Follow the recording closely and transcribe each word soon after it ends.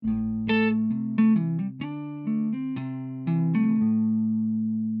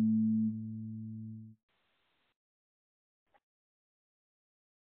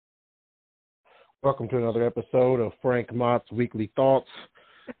Welcome to another episode of Frank Mott's Weekly Thoughts.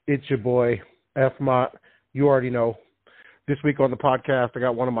 It's your boy, F. Mott. You already know. This week on the podcast, I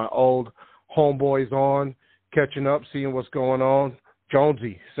got one of my old homeboys on, catching up, seeing what's going on.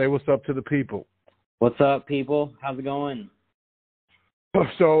 Jonesy, say what's up to the people. What's up, people? How's it going?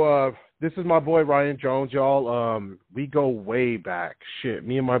 So, this is my boy, Ryan Jones, y'all. We go way back. Shit,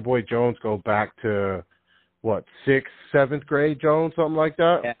 me and my boy Jones go back to, 6th, 7th grade, Jones, something like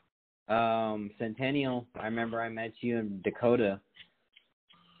that? Yeah. Centennial. I remember I met you in Dakota.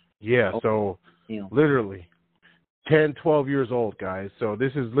 Yeah, so literally 10, 12 years old, guys. So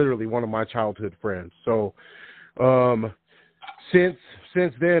this is literally one of my childhood friends. So since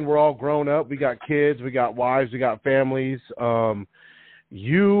then, we're all grown up. We got kids, we got wives, we got families.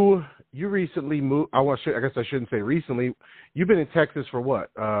 You recently moved. I guess I shouldn't say recently. You've been in Texas for what?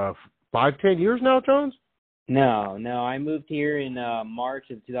 5, 10 years now, Jones? No. I moved here in March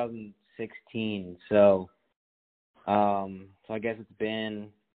of 2016. So I guess it's been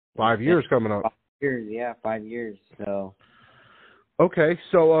 5 years coming up. 5 years, yeah, 5 years. So okay,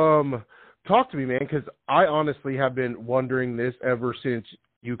 so talk to me, man, because I honestly have been wondering this ever since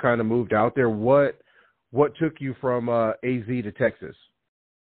you kind of moved out there. What took you from AZ to Texas?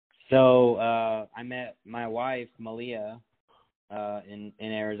 So I met my wife, Malia, in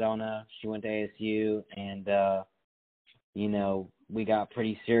Arizona. She went to ASU, and we got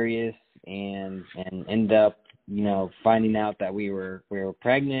pretty serious and ended up, finding out that we were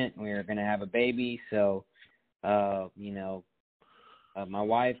pregnant. We were going to have a baby. So, my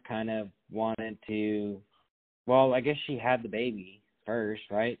wife kind of wanted to, I guess she had the baby first,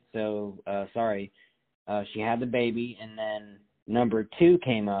 right? So, she had the baby, and then number 2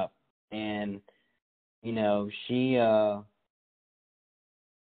 came up, and, she,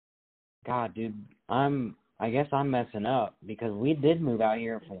 God, dude, I guess I'm messing up because we did move out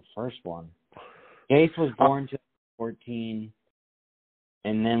here for the first one. Jace was born 2014,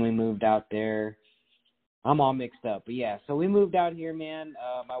 and then we moved out there. I'm all mixed up, but yeah. So we moved out here, man.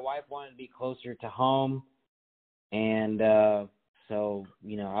 My wife wanted to be closer to home, and so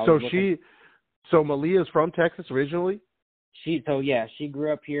Malia's from Texas originally. She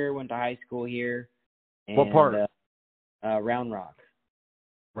grew up here, went to high school here. And, what part? Round Rock.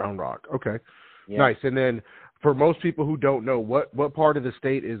 Round Rock. Okay. Yeah. Nice. And then for most people who don't know, what part of the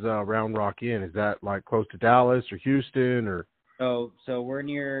state is Round Rock in? Is that like close to Dallas or Houston or? So we're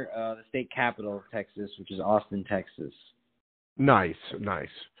near the state capital of Texas, which is Austin, Texas. Nice.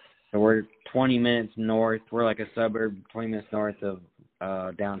 So we're 20 minutes north. We're like a suburb 20 minutes north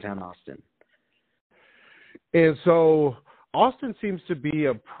of downtown Austin. And so Austin seems to be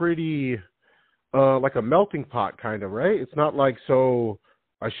a pretty like a melting pot kind of, right? It's not like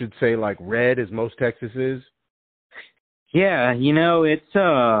I should say like red as most Texas is. Yeah, it's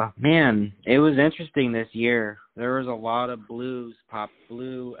man, it was interesting this year. There was a lot of blue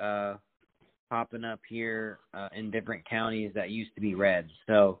popping up here in different counties that used to be red.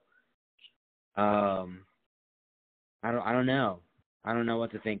 So I don't know. I don't know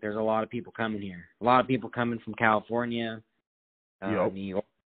what to think. There's a lot of people coming here. A lot of people coming from California, New York,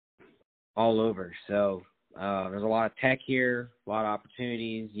 all over. So there's a lot of tech here, a lot of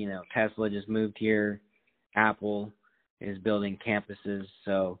opportunities. Tesla just moved here. Apple is building campuses.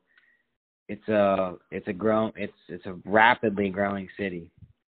 So it's a rapidly growing city.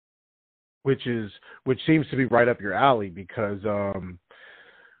 Which seems to be right up your alley because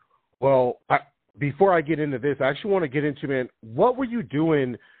before I get into this, I actually want to get into, man, what were you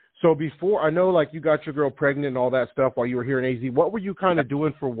doing? So before, I know like you got your girl pregnant and all that stuff while you were here in AZ. What were you kind of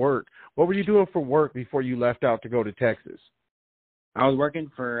doing for work? What were you doing for work before you left out to go to Texas? I was working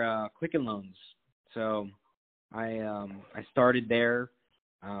for Quicken Loans. So I started there,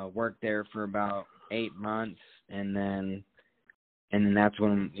 worked there for about 8 months, and then that's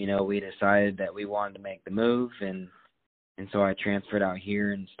when we decided that we wanted to make the move, and so I transferred out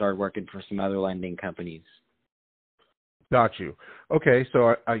here and started working for some other lending companies. Got you. Okay,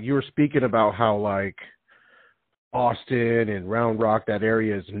 so you were speaking about how like Austin and Round Rock, that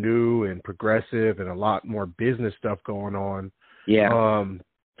area is new and progressive and a lot more business stuff going on. Yeah.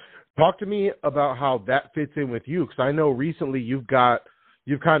 Talk to me about how that fits in with you, because I know recently you've kind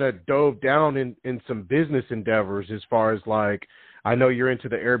of dove down in some business endeavors as far as like, I know you're into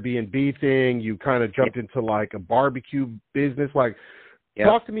the Airbnb thing. You kind of jumped into like a barbecue business. Like,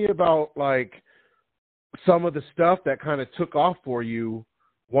 Talk to me about like some of the stuff that kind of took off for you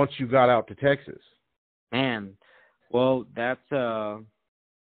once you got out to Texas. Man, well, that's I'm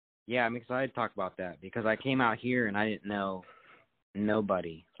excited to talk about that because I came out here and I didn't know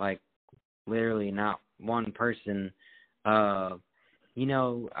nobody, like literally not one person.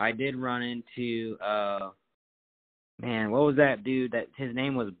 I did run into man, what was that dude? That his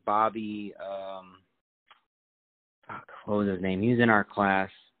name was Bobby. Fuck, what was his name? He was in our class.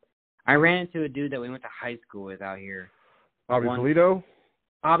 I ran into a dude that we went to high school with out here. Bobby Polito?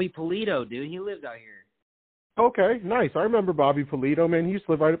 Bobby Polito, dude. He lives out here. Okay, nice. I remember Bobby Polito, man. He used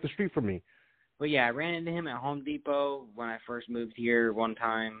to live right up the street from me. But yeah, I ran into him at Home Depot when I first moved here one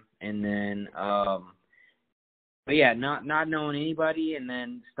time, and then but yeah, not knowing anybody, and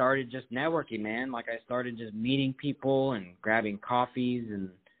then started just networking, man. Like I started just meeting people and grabbing coffees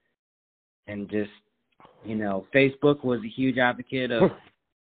and just Facebook was a huge advocate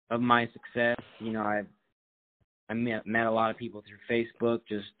of my success. I met a lot of people through Facebook,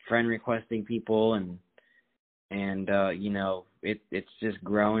 just friend requesting people, and it's just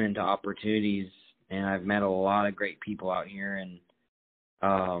grown into opportunities, and I've met a lot of great people out here, and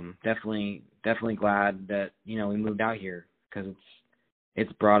definitely glad that we moved out here because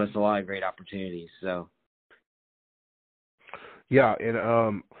it's brought us a lot of great opportunities. So yeah,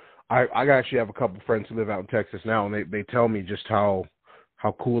 and I actually have a couple friends who live out in Texas now, and they tell me just how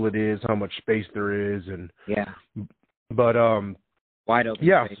cool it is, how much space there is, and yeah, but wide open.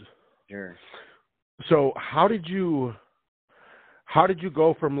 Yeah, space. Sure. So how did you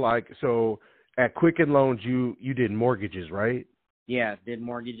go from so at Quicken Loans you did mortgages, right? Yeah, did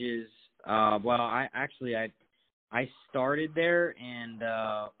mortgages. Well, I started there, and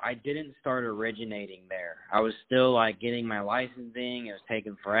I didn't start originating there. I was still getting my licensing. It was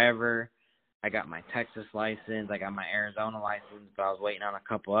taking forever. I got my Texas license. I got my Arizona license, but I was waiting on a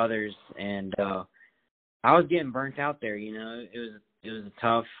couple others, and I was getting burnt out there. It was a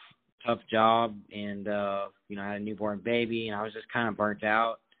tough job, and I had a newborn baby, and I was just kind of burnt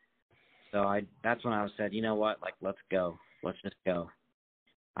out. So that's when I said, you know what, let's go. Let's just go.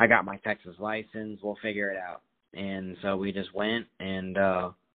 I got my Texas license. We'll figure it out. And so we just went and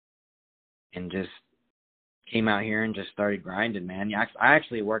just came out here and just started grinding, man. I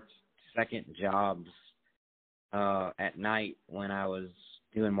actually worked second jobs at night when I was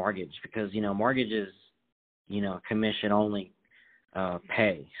doing mortgage because, mortgage is, commission only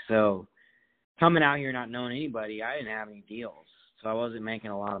pay. So coming out here not knowing anybody, I didn't have any deals. So I wasn't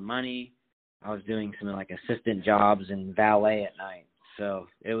making a lot of money. I was doing some assistant jobs and valet at night. So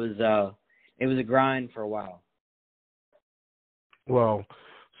it was a grind for a while. Well,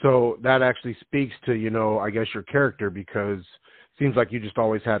 so that actually speaks to, I guess your character, because it seems like you just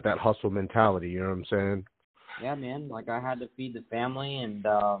always had that hustle mentality, you know what I'm saying? Yeah, man. I had to feed the family, and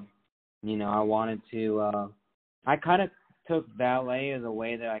I wanted to I kind of took valet as a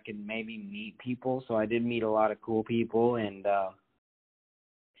way that I could maybe meet people. So I did meet a lot of cool people, and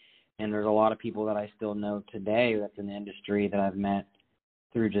there's a lot of people that I still know today that's in the industry that I've met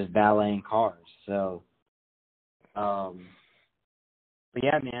through just valeting cars. So, but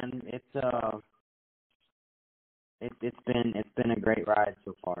yeah, man, it's been a great ride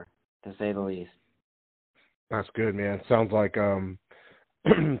so far, to say the least. That's good, man. Sounds like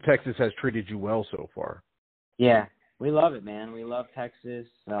Texas has treated you well so far. Yeah, we love it, man. We love Texas.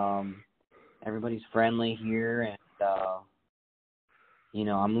 Everybody's friendly here, and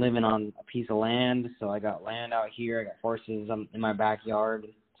I'm living on a piece of land, so I got land out here. I got horses in my backyard,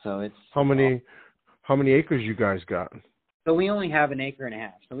 so it's how many acres you guys got? So we only have 1.5 acres,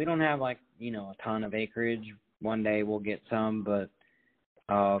 so we don't have a ton of acreage. One day we'll get some, but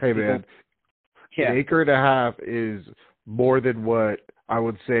hey, man, yeah. 1.5 acres is more than what I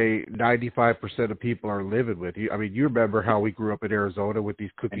would say 95% of people are living with. You remember how we grew up in Arizona with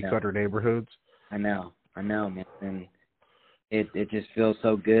these cookie cutter neighborhoods? I know, man, and it just feels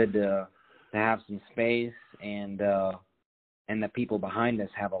so good to have some space, and the people behind us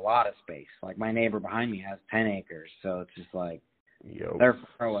have a lot of space. Like my neighbor behind me has 10 acres, so it's just they're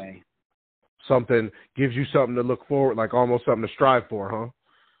far away. Something gives you something to look forward, almost something to strive for, huh?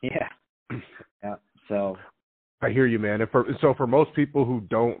 Yeah. Yeah. So I hear you, man. And for most people who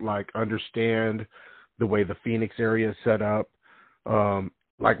don't understand the way the Phoenix area is set up,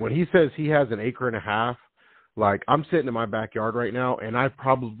 when he says he has 1.5 acres, I'm sitting in my backyard right now, and I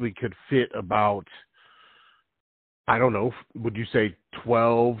probably could fit about, I don't know, would you say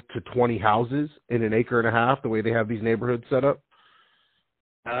 12 to 20 houses in 1.5 acres, the way they have these neighborhoods set up?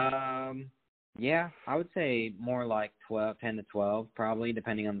 Yeah, I would say more 10 to 12, probably,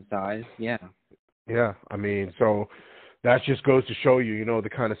 depending on the size. Yeah. Yeah, so that just goes to show you, the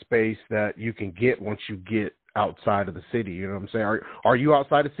kind of space that you can get once you get outside of the city. You know what I'm saying? Are you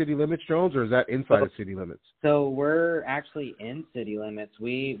outside of city limits, Jones, or is that inside of city limits? So we're actually in city limits.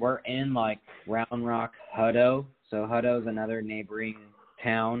 We're in Round Rock, Hutto. So Hutto's another neighboring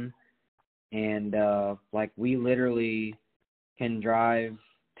town, and we literally can drive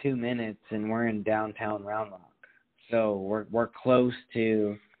 2 minutes and we're in downtown Round Rock. So we're close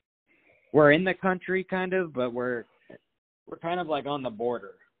to, we're in the country kind of, but we're kind of like on the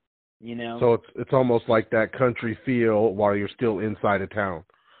border, you know? So it's almost like that country feel while you're still inside of town.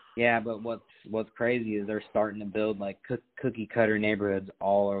 Yeah, but what's crazy is they're starting to build like cookie cutter neighborhoods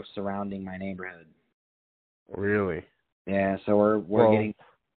all surrounding my neighborhood. Really? Yeah, so we're getting.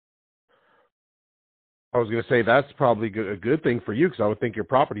 I was going to say that's probably a good thing for you because I would think your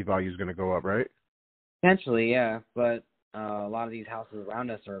property value is going to go up, right? Potentially, yeah, but a lot of these houses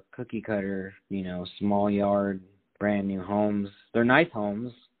around us are cookie cutter, you know, small yard, brand new homes. They're nice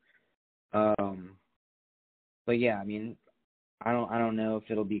homes, but yeah, I mean, I don't know if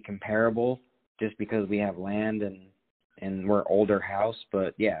it'll be comparable just because we have land and we're older house,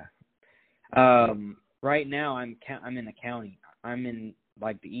 but yeah. Right now I'm in the county. I'm in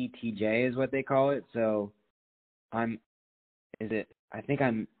like the ETJ is what they call it. So I think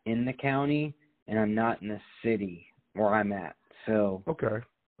I'm in the county and I'm not in the city where I'm at. So Okay.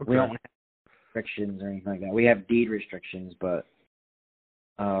 we don't have restrictions or anything like that. We have deed restrictions, but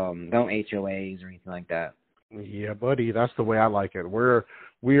don't HOAs or anything like that. Yeah, buddy, that's the way I like it. We're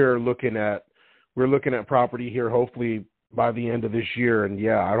looking at property here hopefully by the end of this year, and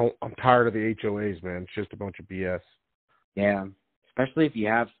yeah, I'm tired of the HOAs, man. It's just a bunch of BS. Yeah, especially if you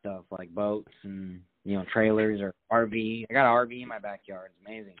have stuff like boats and, you know, trailers or RV. I got an RV in my backyard. It's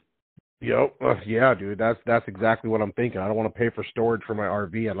amazing. Yep. Yeah, dude. That's exactly what I'm thinking. I don't want to pay for storage for my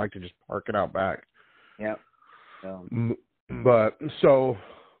RV. I'd like to just park it out back. Yep. So. But so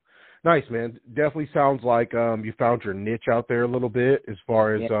nice, man. Definitely sounds like you found your niche out there a little bit as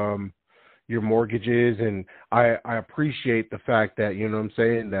far as your mortgages, and I appreciate the fact that, you know what I'm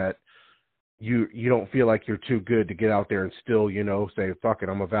saying, that you don't feel like you're too good to get out there and still, you know, say, fuck it,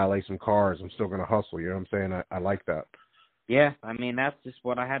 I'm gonna valet some cars. I'm still gonna hustle. You know what I'm saying? I like that. Yeah, I mean that's just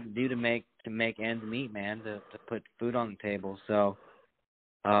what I had to do to make ends meet, man, to put food on the table. So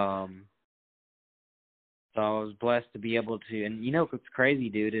so I was blessed to be able to, and you know what's crazy,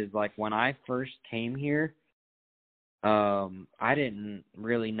 dude, is like when I first came here, I didn't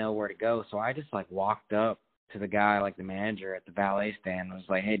really know where to go, so I just like walked up to the guy, like the manager at the valet stand, and was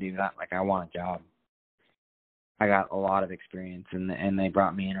like, "Hey, dude, I want a job. I got a lot of experience," and they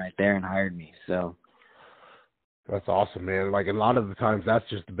brought me in right there and hired me. So that's awesome, man. Like a lot of the times, that's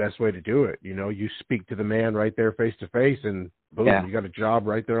just the best way to do it. You know, you speak to the man right there, face to face, and boom, you got a job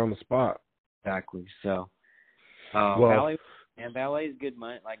right there on the spot. Exactly. So, valet is good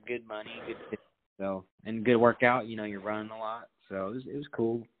money, good so, and good workout. You know, you're running a lot, so it was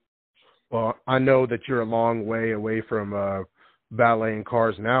cool. Well, I know that you're a long way away from valeting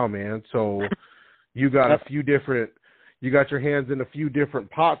cars now, man. So you got you got your hands in a few different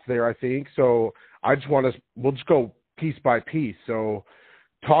pots there, I think. So we'll just go piece by piece. So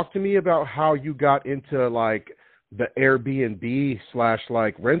talk to me about how you got into like the Airbnb /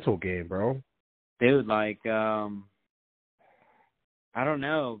 like rental game, bro. Dude, like, I don't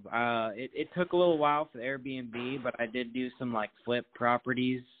know. It took a little while for the Airbnb, but I did do some like flip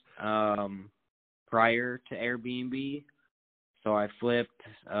properties prior to Airbnb. So I flipped,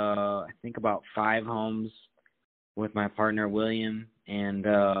 I think about 5 homes with my partner William, and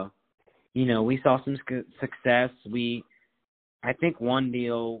you know, we saw some success. I think one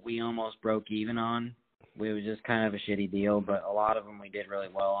deal we almost broke even on. It was just kind of a shitty deal, but a lot of them we did really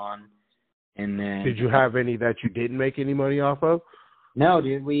well on. And then, did you have any that you didn't make any money off of? No,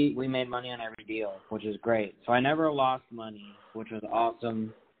 dude, we made money on every deal, which is great. So I never lost money, which was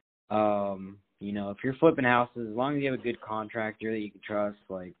awesome. You know, if you're flipping houses, as long as you have a good contractor that you can trust,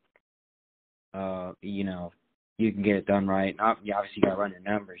 like, you know, you can get it done right. You obviously got to run your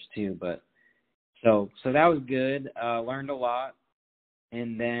numbers too, but so that was good. Learned a lot,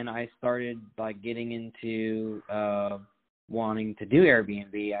 and then I started like getting into wanting to do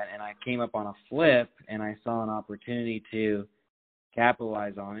Airbnb, and I came up on a flip, and I saw an opportunity to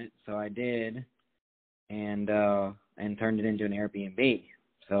capitalize on it, so I did, and turned it into an Airbnb.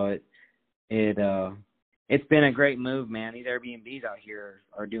 So it's been a great move, man. These Airbnbs out here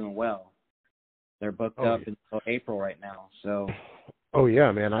are doing well. They're booked up until April right now. So. Oh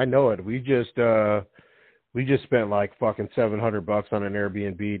yeah, man, I know it. We just spent like fucking $700 on an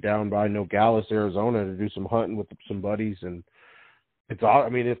Airbnb down by Nogales, Arizona, to do some hunting with some buddies, and it's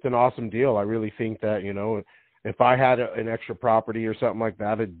an awesome deal. I really think that, you know, if I had an extra property or something like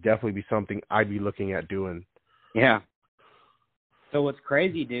that, it'd definitely be something I'd be looking at doing. Yeah. So what's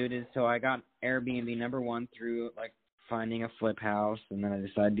crazy, dude, is so I got Airbnb number 1 through like finding a flip house, and then I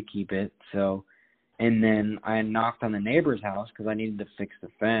decided to keep it. So, and then I knocked on the neighbor's house because I needed to fix the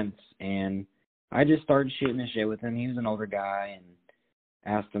fence, and I just started shooting the shit with him. He was an older guy, and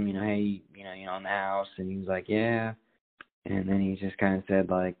asked him, hey, on the house, and he was like, yeah. And then he just kind of said,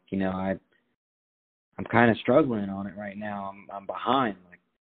 like, I'm kind of struggling on it right now. I'm behind, like,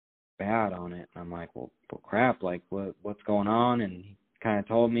 bad on it. I'm like, well, crap, like, what's going on? And he kind of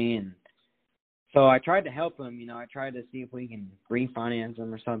told me, and so I tried to help him. I tried to see if we can refinance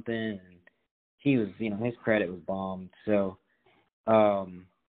him or something, and he was, his credit was bombed. So,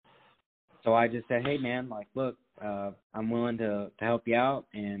 so I just said, hey, man, like, look, I'm willing to help you out,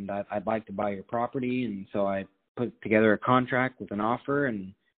 and I'd like to buy your property. And so I put together a contract with an offer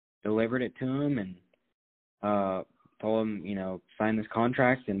and delivered it to him, and told him, sign this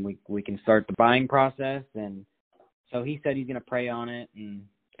contract and we can start the buying process. And so he said he's going to pray on it,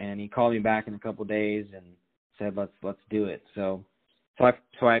 and he called me back in a couple of days and said, let's do it. So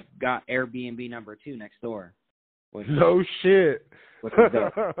I got Airbnb number 2 next door. No shit.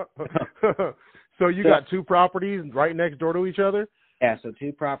 So you got 2 properties right next door to each other? Yeah, so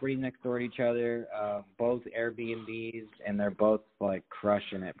 2 properties next door to each other, both Airbnbs, and they're both, like,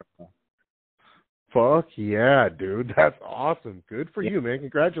 crushing it, bro. Fuck yeah, dude. That's awesome. Good for you, man.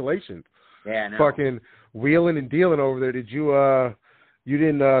 Congratulations. Yeah, no. Fucking wheeling and dealing over there. Did you, you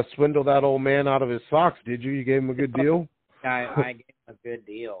didn't swindle that old man out of his socks, did you? You gave him a good deal? I gave him a good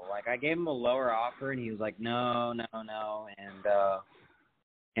deal. Like, I gave him a lower offer, and he was like, no.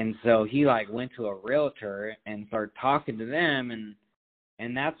 And so he, like, went to a realtor and started talking to them,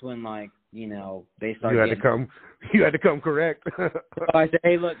 and that's when, like, they started You had to come correct. So I said,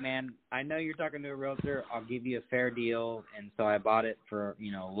 hey, look, man, I know you're talking to a realtor. I'll give you a fair deal. And so I bought it for,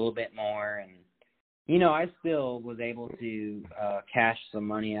 a little bit more. And, I still was able to cash some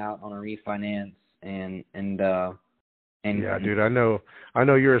money out on a refinance. And yeah, dude, I know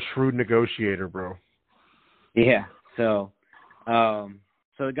you're a shrewd negotiator, bro. Yeah. So I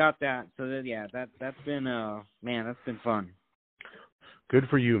got that. So yeah, that's been man, that's been fun. Good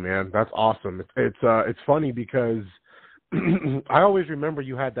for you, man. That's awesome. It's funny because I always remember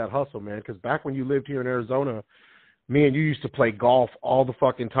you had that hustle, man. Because back when you lived here in Arizona, me and you used to play golf all the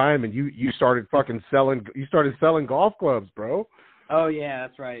fucking time, and you started fucking selling. You started selling golf clubs, bro. Oh yeah,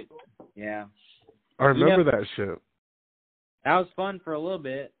 that's right. Yeah, I remember that shit. That was fun for a little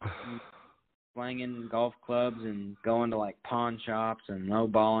bit. Playing in golf clubs and going to like pawn shops and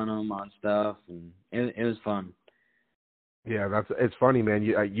lowballing them on stuff, and it was fun. Yeah, it's funny, man.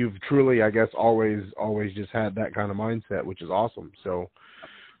 You've truly, I guess, always just had that kind of mindset, which is awesome. So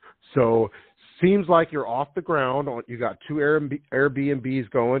seems like you're off the ground. You got 2 Airbnbs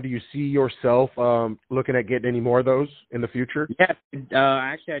going. Do you see yourself looking at getting any more of those in the future? Yeah,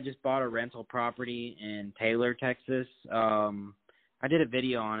 actually, I just bought a rental property in Taylor, Texas. I did a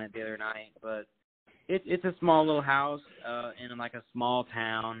video on it the other night, but it's a small little house in like a small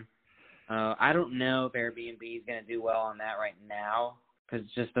town. I don't know if Airbnb is going to do well on that right now because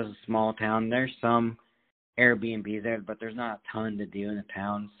it's just a small town. There's some Airbnb there, but there's not a ton to do in the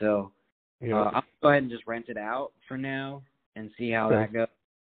town. So I'll go ahead and just rent it out for now and see how that goes.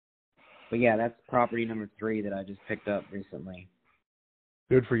 But, yeah, that's property number 3 that I just picked up recently.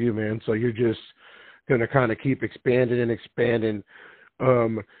 Good for you, man. So you're just going to kind of keep expanding and expanding.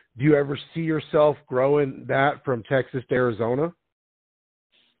 Do you ever see yourself growing that from Texas to Arizona?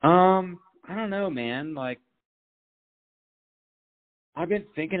 I don't know, man. Like, I've been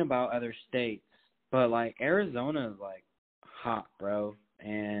thinking about other states, but like Arizona is like hot, bro,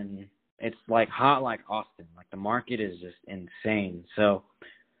 and it's like hot like Austin. Like the market is just insane. So,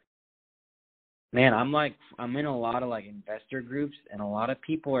 man, I'm in a lot of like investor groups, and a lot of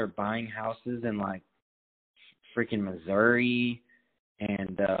people are buying houses in like freaking Missouri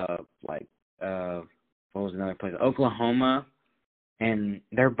and what was another place? Oklahoma. And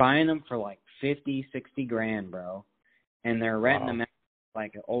they're buying them for like 50, 60 grand, bro. And they're renting them out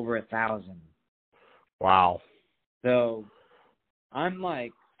like over 1,000. Wow. So I'm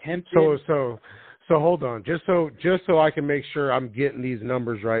like tempted. So hold on, just so I can make sure I'm getting these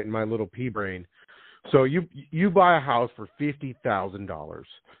numbers right in my little pea brain. So you buy a house for $50,000,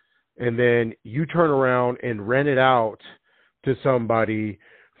 and then you turn around and rent it out to somebody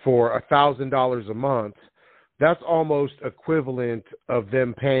for $1,000 a month. That's almost equivalent of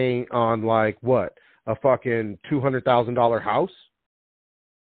them paying on like what, a fucking $200,000 house?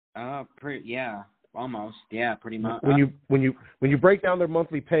 Yeah, almost. Yeah, pretty much. When you break down their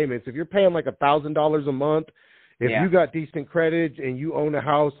monthly payments, if you're paying like $1,000 a month, if you got decent credit and you own a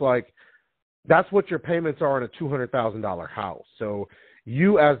house, like that's what your payments are on a $200,000 house. So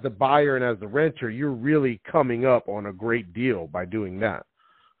you as the buyer and as the renter, you're really coming up on a great deal by doing that.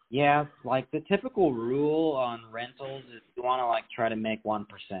 Yeah, like the typical rule on rentals is you want to like try to make 1%.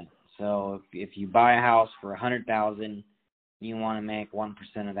 So if you buy a house for $100,000, you want to make 1%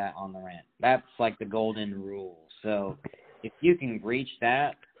 of that on the rent. That's like the golden rule. So if you can reach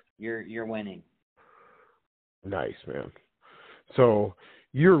that, you're winning. Nice, man. So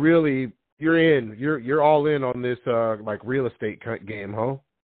you're all in on this like real estate game, huh?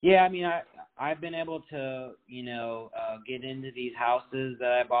 Yeah, I mean, I've been able to, get into these houses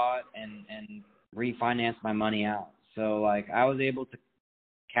that I bought and refinance my money out. So like I was able to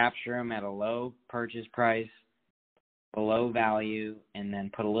capture them at a low purchase price, below value, and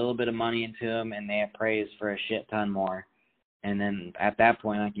then put a little bit of money into them, and they appraise for a shit ton more. And then at that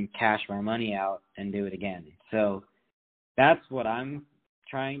point, I can cash my money out and do it again. So that's what I'm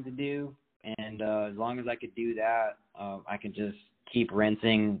trying to do. And as long as I could do that, I could just keep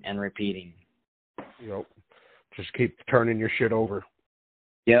rinsing and repeating. Yep. Just keep turning your shit over.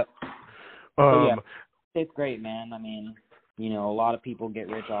 Yep. Yeah, it's great, man. I mean, a lot of people get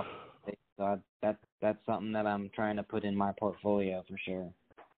rich off it. So that's something that I'm trying to put in my portfolio for sure.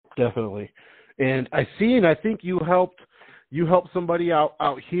 Definitely. And I think you helped somebody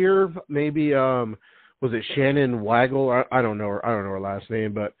out here, maybe was it Shannon Waggle? I don't know her last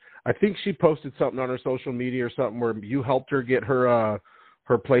name, but I think she posted something on her social media or something where you helped her get her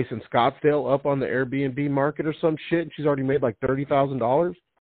place in Scottsdale up on the Airbnb market or some shit, and she's already made like $30,000.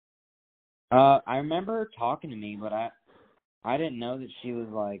 I remember her talking to me, but I didn't know that she was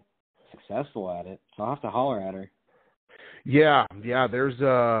like successful at it, so I'll have to holler at her. Yeah, there's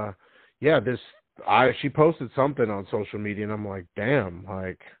she posted something on social media, and I'm like, damn,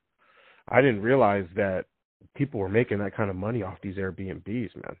 like I didn't realize that people were making that kind of money off these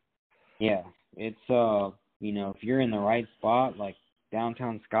Airbnbs, man. Yeah, it's if you're in the right spot, like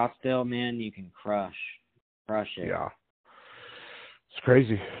downtown Scottsdale, man, you can crush it. Yeah, it's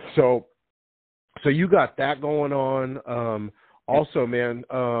crazy. So you got that going on. Also, man,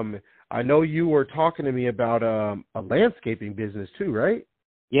 I know you were talking to me about a landscaping business too, right?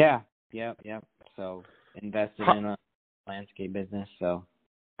 Yeah. So invested in a landscape business. So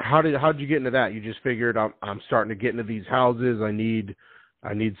how'd you get into that? You just figured I'm starting to get into these houses. I need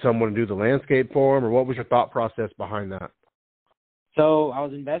someone to do the landscape for them, or what was your thought process behind that? So I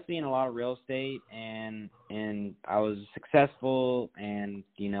was investing in a lot of real estate, and I was successful, and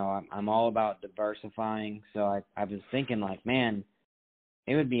I'm all about diversifying. So I was thinking like, man,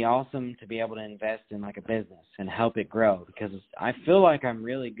 it would be awesome to be able to invest in like a business and help it grow, because I feel like I'm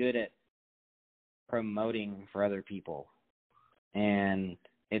really good at promoting for other people, and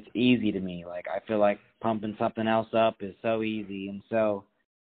it's easy to me. Like I feel like pumping something else up is so easy, and so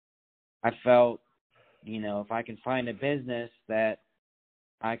I felt, if I can find a business that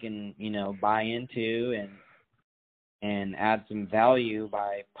I can, buy into and add some value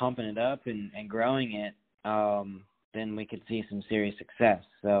by pumping it up and growing it, then we could see some serious success.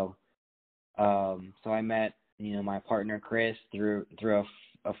 So I met, my partner Chris through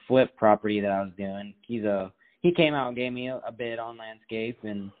a flip property that I was doing. He came out and gave me a bid on landscape,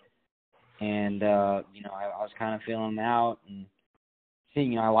 and I was kind of feeling him out and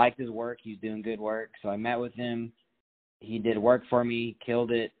seeing, I liked his work. He was doing good work. So I met with him. He did work for me,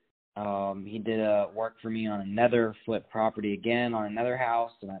 killed it. He did work for me on another flip property again, on another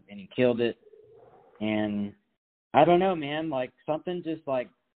house, and he killed it. And I don't know, man, like something just like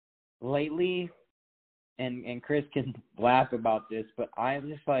lately, and Chris can laugh about this, but I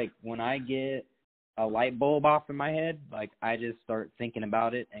just like, when I get a light bulb off in my head, like I just start thinking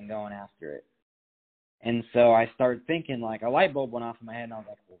about it and going after it. And so I started thinking, like, a light bulb went off in my head, and I was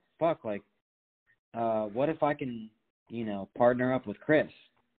like, well, fuck, like, what if I can, partner up with Chris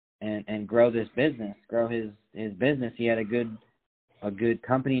and grow this business, grow his business. He had a good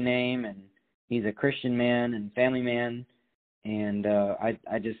company name, and he's a Christian man and family man, and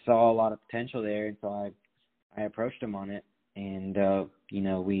I just saw a lot of potential there, and so I approached him on it, and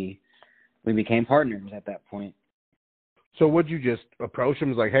we became partners at that point. So would you just approach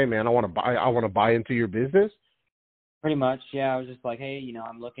him as like, hey man, I want to buy into your business? Pretty much, yeah. I was just like, hey,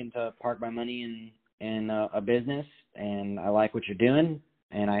 I'm looking to park my money in a business, and I like what you're doing,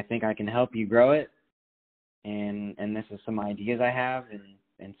 and I think I can help you grow it, and this is some ideas I have,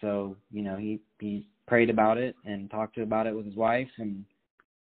 and so he prayed about it and talked about it with his wife, and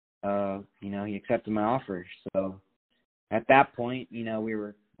he accepted my offer. So at that point, we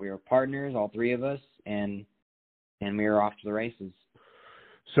were partners, all three of us, and we were off to the races.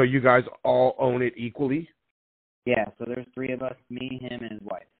 So you guys all own it equally? Yeah, so there's three of us, me, him, and his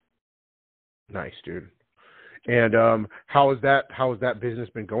wife. Nice, dude. And how has that business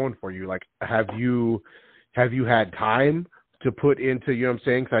been going for you? Like, have you had time to put into, you know what I'm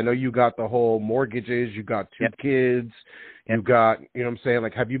saying? 'Cause I know you got the whole mortgages, you got two Yep. kids, you Yep. got, you know what I'm saying?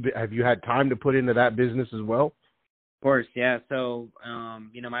 Like, have you had time to put into that business as well? Of course, yeah. So,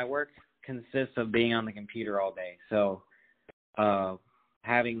 my work consists of being on the computer all day. So,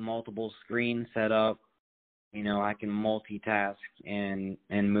 having multiple screens set up, I can multitask and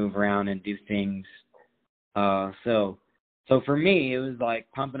move around and do things. So for me, it was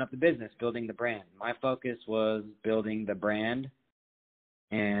like pumping up the business, building the brand. My focus was building the brand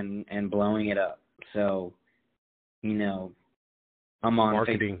and blowing it up. So, I'm on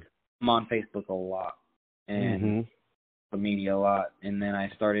Marketing. I'm on Facebook a lot and social media a lot. And then I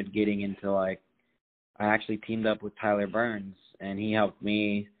started getting into I actually teamed up with Tyler Burns, and he helped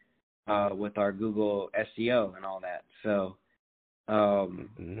me with our Google SEO and all that. So so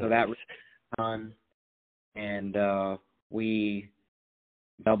that was fun, and we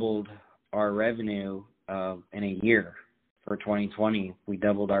doubled our revenue in a year. For 2020, we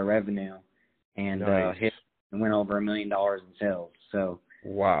doubled our revenue and Nice. went over $1 million in sales. So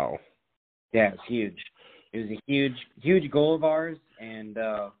Wow. yeah, it's huge. It was a huge goal of ours, and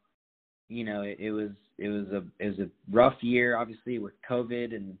it was a rough year, obviously, with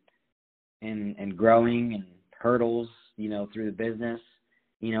COVID and growing and hurdles, through the business.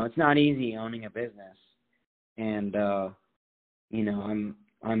 It's not easy owning a business, and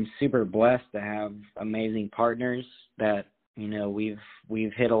I'm super blessed to have amazing partners that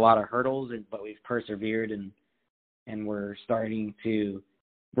we've hit a lot of hurdles, but we've persevered, and we're starting to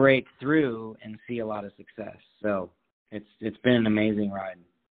break through and see a lot of success. So it's been an amazing ride.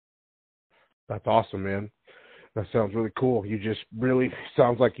 That's awesome, man. That sounds really cool. You just really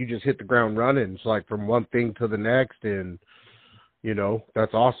sounds like you just hit the ground running. It's like from one thing to the next, and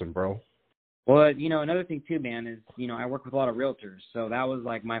that's awesome, bro. Well, another thing too, man, is I work with a lot of realtors, so that was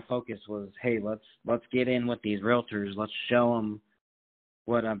like my focus was, hey, let's get in with these realtors, let's show them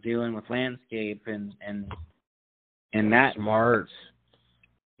what I'm doing with landscape and that. Smart.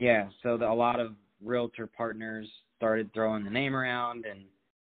 Yeah, so a lot of realtor partners started throwing the name around, and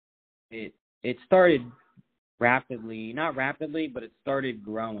it started not rapidly, but it started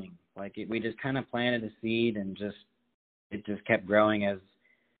growing. We just kind of planted a seed, and it just kept growing as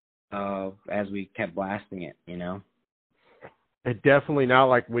we kept blasting it, It definitely now,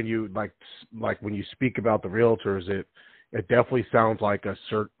 like when you like when you speak about the realtors, it definitely sounds like kind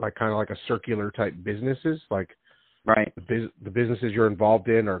of like a circular type businesses, like right. the businesses you're involved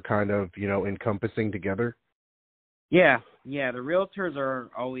in are kind of encompassing together. Yeah, the realtors are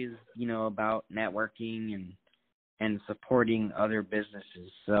always about networking and supporting other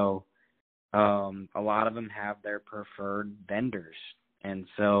businesses. So a lot of them have their preferred vendors. And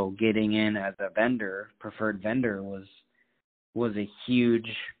so getting in as a preferred vendor was a huge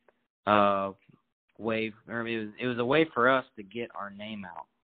way, or it was a way for us to get our name out.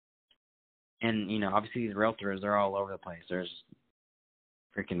 And, obviously these realtors are all over the place. There's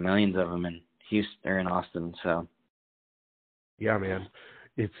freaking millions of them in Houston or in Austin. So. Yeah, man.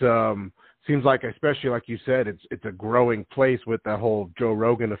 It's seems like, especially like you said, it's a growing place with that whole Joe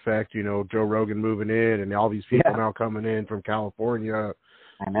Rogan effect. Joe Rogan moving in, and all these people now coming in from California.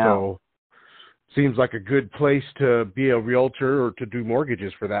 I know. So seems like a good place to be a realtor or to do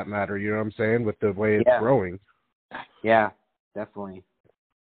mortgages, for that matter. You know what I'm saying? With the way it's growing. Yeah, definitely.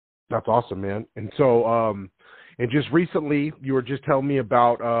 That's awesome, man. And so, and just recently, you were just telling me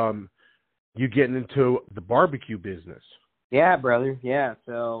about you getting into the barbecue business. Yeah, brother. Yeah.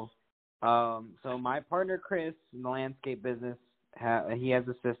 So my partner Chris in the landscape business, he has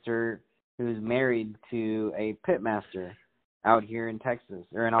a sister who's married to a pitmaster out here in Texas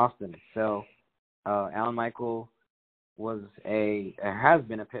or in Austin. So Alan Michael has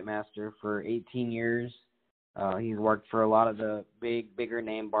been a pitmaster for 18 years. He's worked for a lot of the bigger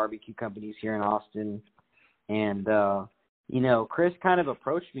name barbecue companies here in Austin. And, Chris kind of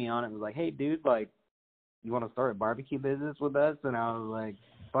approached me on it and was like, hey, dude, you want to start a barbecue business with us? And I was like,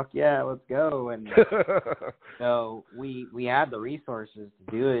 fuck yeah, let's go. And so we had the resources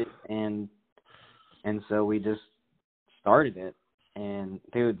to do it. And so we just started it. And,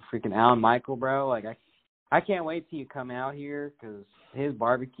 dude, freaking Alan Michael, bro, I can't wait till you come out here because his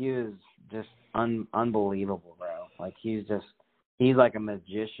barbecue is just unbelievable, bro. He's like a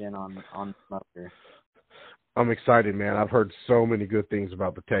magician on smoker. I'm excited, man. I've heard so many good things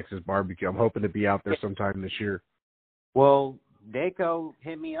about the Texas barbecue. I'm hoping to be out there sometime this year. Well, Daco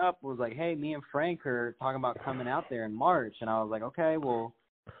hit me up, was like, hey, me and Frank are talking about coming out there in March. And I was like, okay, well,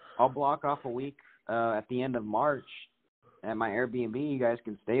 I'll block off a week at the end of March at my Airbnb. You guys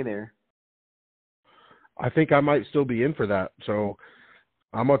can stay there. I think I might still be in for that. So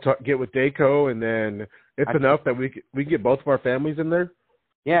I'm gonna get with Daco, and then it's enough that we get both of our families in there.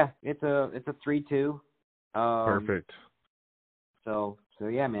 Yeah, it's a 3-2. Perfect. So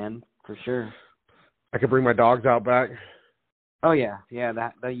yeah, man, for sure. I can bring my dogs out back. Oh yeah.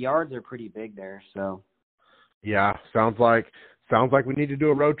 The yards are pretty big there, so. Yeah, sounds like we need to do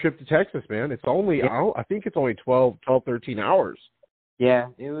a road trip to Texas, man. It's only I think it's only 13 hours. Yeah,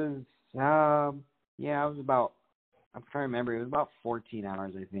 it was. It was about. I'm trying to remember. It was about 14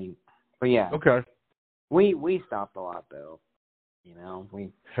 hours, I think. But yeah. Okay. We stopped a lot though.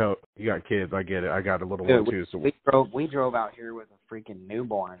 Hell, you got kids. I get it. I got a little one too. So we drove out here with a freaking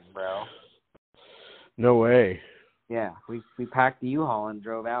newborn, bro. No way. Yeah, we packed the U-Haul and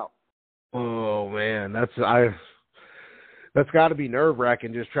drove out. Oh man, that's got to be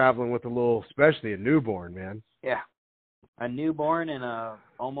nerve-wracking just traveling with especially a newborn, man. Yeah, a newborn and a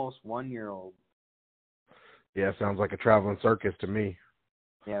almost 1-year-old. Yeah, sounds like a traveling circus to me.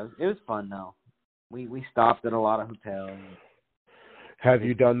 Yeah, it was fun though. We stopped at a lot of hotels. Have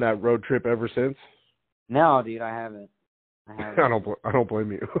you done that road trip ever since? No, dude, I haven't. I don't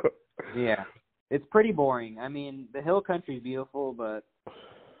blame you. Yeah, it's pretty boring. I mean, the hill country's beautiful, but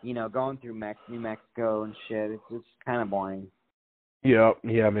going through New Mexico and shit, it's kind of boring. Yeah,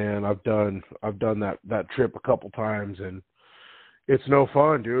 man. I've done that trip a couple times, and it's no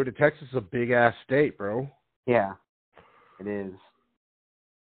fun, dude. Texas is a big ass state, bro. Yeah, it is.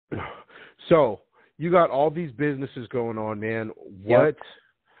 So you got all these businesses going on, man.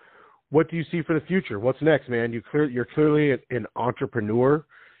 What do you see for the future? What's next, man? You're clearly an entrepreneur,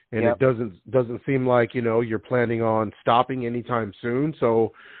 and it doesn't seem like you're planning on stopping anytime soon.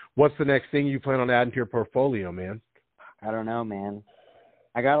 So, what's the next thing you plan on adding to your portfolio, man? I don't know, man.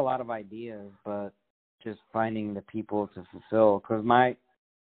 I got a lot of ideas, but just finding the people to fulfill. Because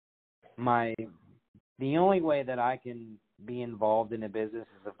the only way that I can be involved in a business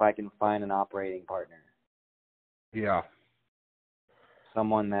is if I can find an operating partner. Yeah.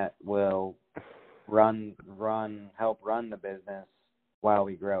 Someone that will help run the business while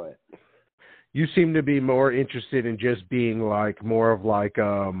we grow it. You seem to be more interested in just being more of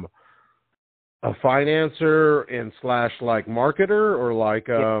a financer and / marketer, or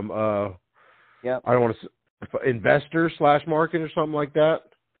Yep. I don't want to investor / marketer or something like that.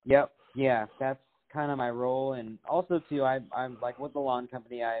 Yep. Yeah, that's kind of my role. And also too, I'm like with the lawn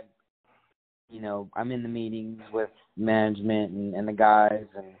company, I'm in the meetings with management and the guys,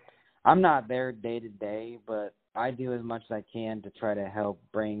 and I'm not there day to day, but I do as much as I can to try to help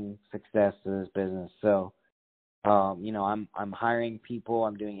bring success to this business. So, I'm hiring people,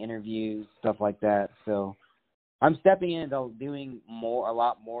 I'm doing interviews, stuff like that. So I'm stepping into doing a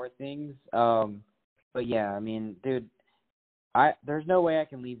lot more things. But yeah, I mean, dude, there's no way I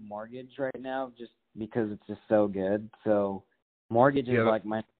can leave mortgage right now just because it's just so good. So mortgage is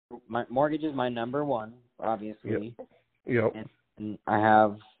my mortgage is my number one, obviously. Yep. And I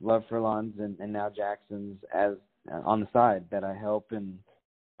have Love for Lawns and now Jackson's as on the side that I help, and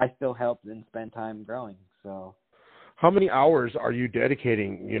I still help and spend time growing. So how many hours are you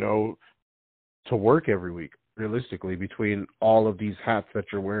dedicating, to work every week, realistically, between all of these hats that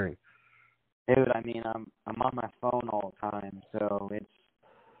you're wearing? Dude, I mean, I'm on my phone all the time, so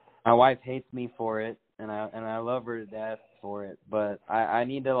my wife hates me for it, and I love her to death for it, but I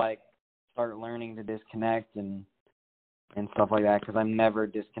need to start learning to disconnect and stuff like that, because I'm never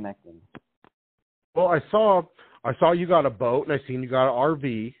disconnecting. Well, I saw you got a boat, and I seen you got an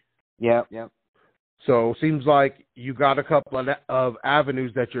RV. Yep. So seems like you got a couple of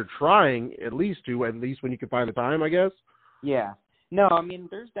avenues that you're trying at least when you can find the time, I guess. Yeah. No, I mean,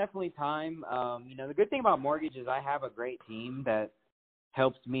 there's definitely time. The good thing about mortgage is I have a great team that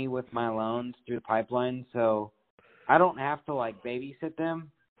helps me with my loans through the pipeline, so I don't have to babysit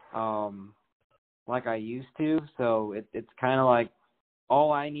them like I used to. So it's kind of like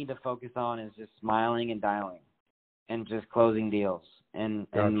all I need to focus on is just smiling and dialing and just closing deals, and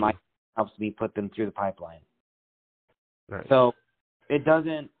my helps me put them through the pipeline. Nice. So it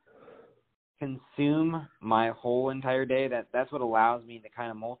doesn't consume my whole entire day. That's what allows me to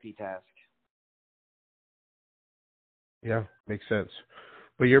kind of multitask. Yeah, makes sense.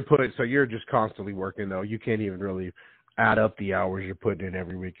 But you're just constantly working though. You can't even really add up the hours you're putting in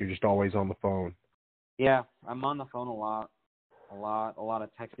every week. You're just always on the phone. Yeah, I'm on the phone a lot of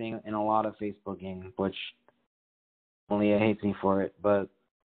texting and a lot of Facebooking, which Leah hates me for it, but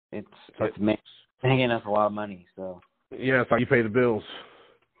it's making us a lot of money. So yeah, it's how you pay the bills.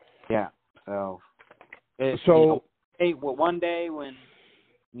 Yeah. So one day when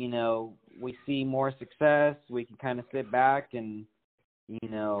we see more success, we can kind of sit back and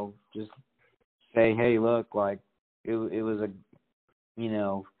just say, hey, look, it was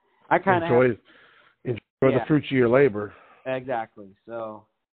I kind of enjoy yeah, the fruits of your labor. exactly. So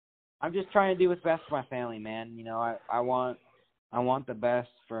I'm just trying to do what's best for my family, man. I want the best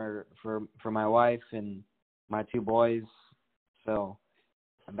for my wife and my two boys. So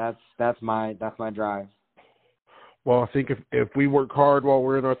that's my drive. Well, I think if we work hard while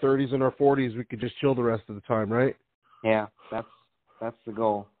we're in our 30s and our 40s, we could just chill the rest of the time, right? Yeah, that's the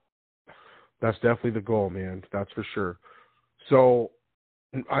goal. That's definitely the goal, man. That's for sure. So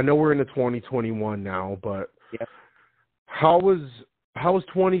I know we're into 2021 now, but Yep. how was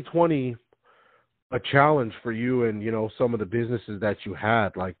 2020 a challenge for you and some of the businesses that you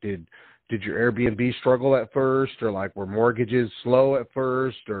had? Like, did your Airbnb struggle at first, or like were mortgages slow at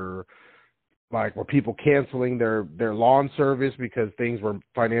first, or like were people canceling their lawn service because things were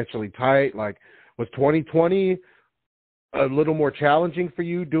financially tight? Like, was 2020 a little more challenging for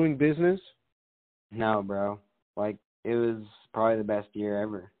you doing business? No, bro. Like, it was probably the best year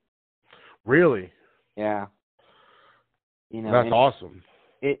ever. Really? Yeah. That's awesome.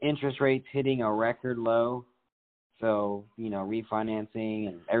 Interest rates hitting a record low. So, refinancing,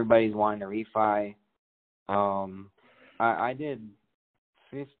 and everybody's wanting to refi. I did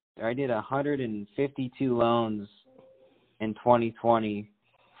 152 loans in 2020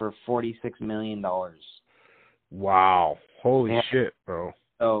 for $46 million. Wow. Holy shit, bro.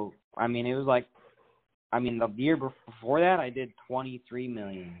 So, it was like, the year before that, I did 23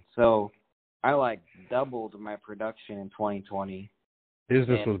 million. So, I like doubled my production in 2020.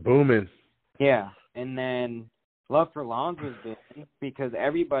 Business was booming. Yeah. And then Love for Lawns was booming because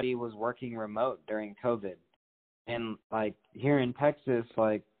everybody was working remote during COVID. And like here in Texas,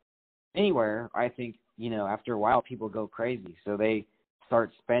 like anywhere, I think, after a while people go crazy. So they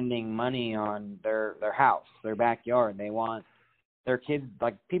start spending money on their house, their backyard. They want their kids,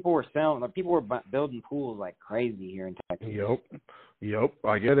 like people were building pools like crazy here in Texas. Yep.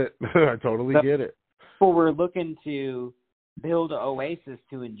 I get it. I totally get it. People were looking to build an oasis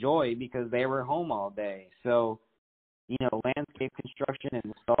to enjoy because they were home all day. So, landscape construction and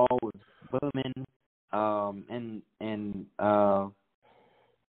install was booming.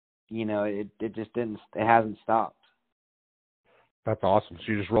 It just it hasn't stopped. That's awesome. So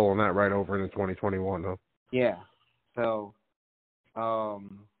you're just rolling that right over into 2021, huh? Yeah. So, I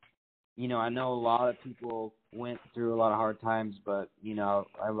know a lot of people went through a lot of hard times, but,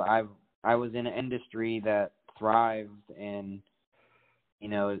 I was in an industry that thrived and,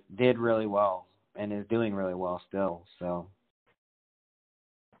 did really well and is doing really well still. So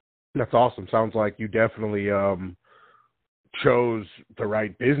that's awesome. Sounds like you definitely chose the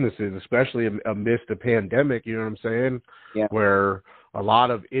right businesses, especially amidst the pandemic, you know what I'm saying? Yeah. Where a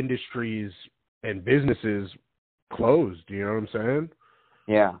lot of industries and businesses closed, you know what I'm saying?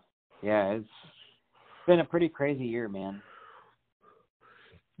 Yeah. Yeah, it's been a pretty crazy year, man.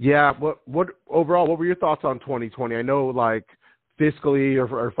 Yeah, what overall, what were your thoughts on 2020? I know, like, fiscally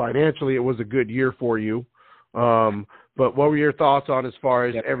or financially, it was a good year for you. But what were your thoughts on as far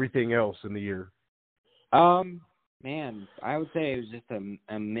as everything else in the year? Man, I would say it was just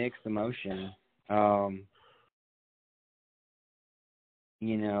a mixed emotion.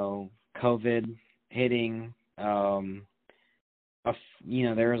 COVID hitting, there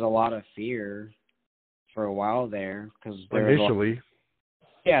was a lot of fear for a while there because initially.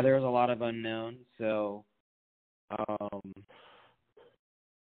 There was a lot of unknown. So,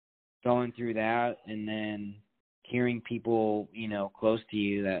 going through that and then hearing people, close to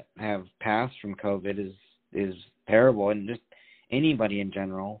you that have passed from COVID is terrible, and just anybody in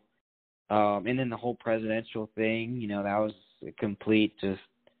general. And then the whole presidential thing, that was a complete just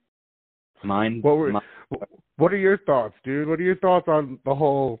mind. What are your thoughts, dude? What are your thoughts on the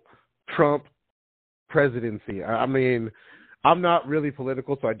whole Trump presidency? I mean, I'm not really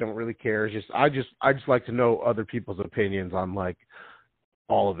political, so I don't really care. I just like to know other people's opinions on like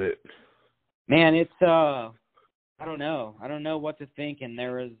all of it. Man, it's I don't know. I don't know what to think. And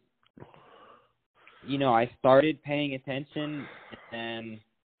there was, I started paying attention, and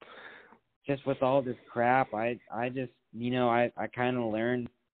just with all this crap, I just, I kind of learned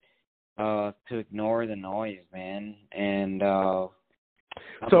to ignore the noise, man. And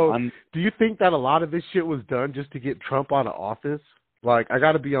do you think that a lot of this shit was done just to get Trump out of office? Like, I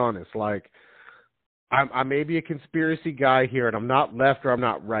got to be honest. Like, I may be a conspiracy guy here, and I'm not left or I'm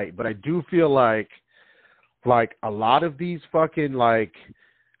not right, but I do feel like a lot of these fucking like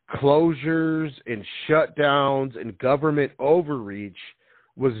closures and shutdowns and government overreach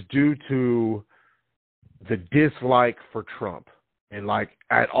was due to the dislike for Trump. And like,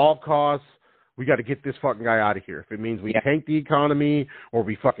 at all costs, we got to get this fucking guy out of here. If it means we tank the economy or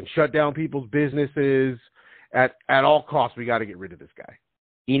we fucking shut down people's businesses. at all costs, we got to get rid of this guy.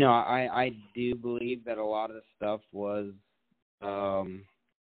 You know, I do believe that a lot of the stuff was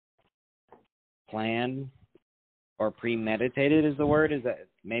planned or premeditated is the word. Is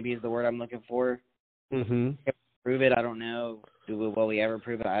the word I'm looking for? Mm-hmm. Prove it? I don't know. Will we ever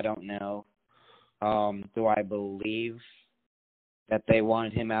prove it? I don't know. Do I believe that they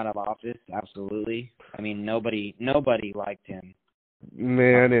wanted him out of office? Absolutely. I mean, nobody liked him.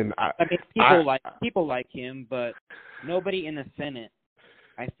 Man, and people like him, but nobody in the Senate.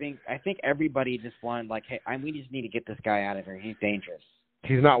 I think everybody just wanted, like, hey, we just need to get this guy out of here. He's dangerous.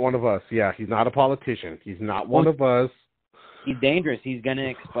 He's not one of us. Yeah, he's not a politician. He's not one of us. He's dangerous. He's gonna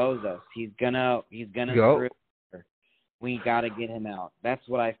expose us. He's gonna screw us. We gotta get him out. That's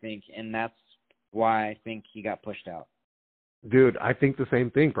what I think, and that's why I think he got pushed out. Dude, I think the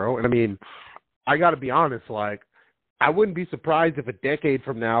same thing, bro. And I mean, I gotta be honest, like, I wouldn't be surprised if a decade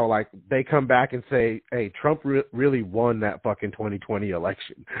from now, like, they come back and say, hey, Trump really won that fucking 2020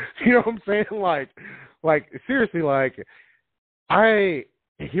 election. You know what I'm saying? Like seriously, like,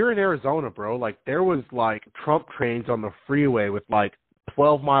 here in Arizona, bro, like, there was, like, Trump trains on the freeway with, like,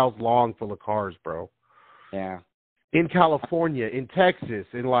 12 miles long full of cars, bro. Yeah. In California, in Texas,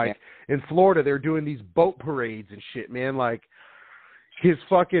 in Florida, they're doing these boat parades and shit, man. Like, his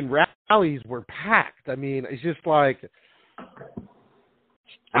fucking rallies were packed. I mean, it's just like,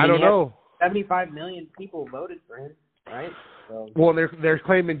 I don't know. 75 million people voted for him, right? So. Well, they're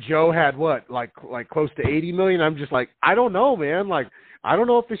claiming Joe had what, like close to 80 million. I'm just like, I don't know, man. Like, I don't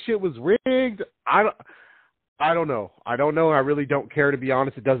know if this shit was rigged. I don't know. I really don't care, to be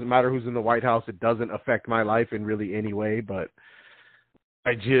honest. It doesn't matter who's in the White House. It doesn't affect my life in really any way. But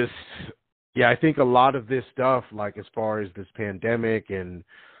I think a lot of this stuff, like, as far as this pandemic and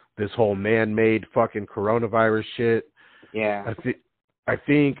this whole man-made fucking coronavirus shit. Yeah. I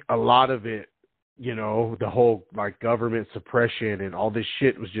think a lot of it, you know, the whole, like, government suppression and all this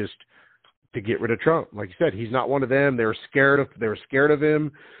shit was just to get rid of Trump. Like you said, he's not one of them. They were scared of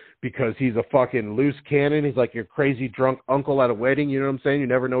him because he's a fucking loose cannon. He's like your crazy drunk uncle at a wedding. You know what I'm saying? You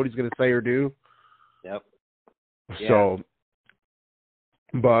never know what he's going to say or do. Yep. Yeah. So,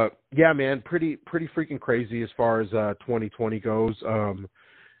 but yeah, man, pretty freaking crazy as far as 2020 goes.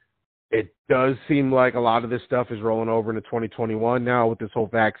 It does seem like a lot of this stuff is rolling over into 2021 now with this whole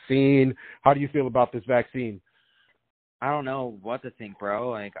vaccine. How do you feel about this vaccine? I don't know what to think, bro.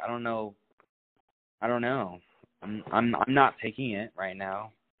 Like, I don't know. I'm not taking it right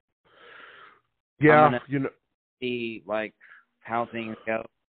now. Yeah, you know, see, like, how things go in the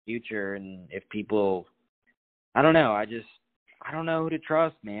future, and if people, I don't know. I don't know who to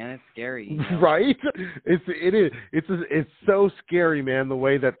trust, man. It's scary, you know? Right? It's so scary, man, the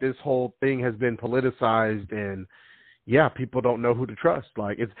way that this whole thing has been politicized, and yeah, people don't know who to trust.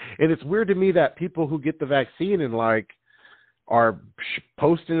 Like, it's weird to me that people who get the vaccine and, like, are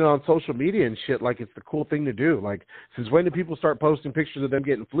posting it on social media and shit like it's the cool thing to do. Like, since when did people start posting pictures of them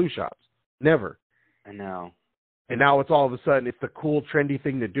getting flu shots? Never. I know. And now it's all of a sudden it's the cool, trendy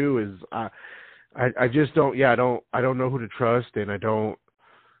thing to do. Is I just don't. Yeah, I don't know who to trust, and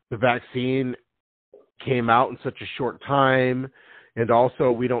the vaccine came out in such a short time, and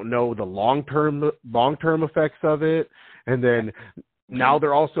also we don't know the long term effects of it. And then now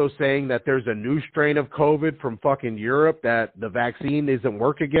they're also saying that there's a new strain of COVID from fucking Europe that the vaccine isn't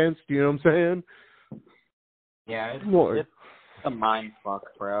work against. You know what I'm saying? Yeah, it's a mind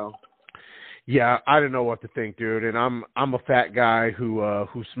fuck, bro. Yeah, I don't know what to think, dude. And I'm a fat guy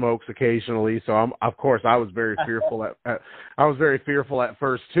who smokes occasionally, so of course I was very fearful at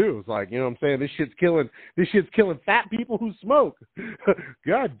first too. It's like, you know what I'm saying, this shit's killing fat people who smoke.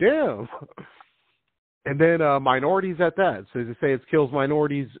 God damn. And then minorities at that. So they say it kills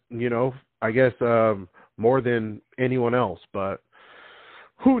minorities, you know, I guess more than anyone else, but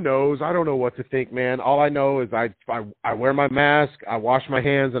who knows? I don't know what to think, man. All I know is I wear my mask, I wash my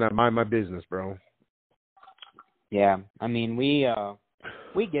hands, and I mind my business, bro. Yeah, I mean, we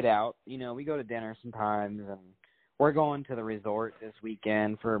get out. You know, we go to dinner sometimes, and we're going to the resort this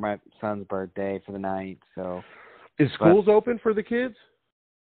weekend for my son's birthday for the night. So, is schools open for the kids?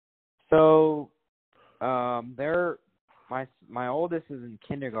 So, they're my oldest is in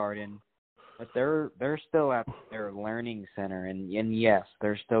kindergarten. But they're still at their learning center, and yes,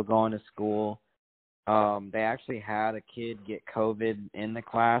 they're still going to school. They actually had a kid get COVID in the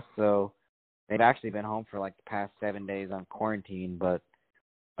class, so they've actually been home for like the past 7 days on quarantine. But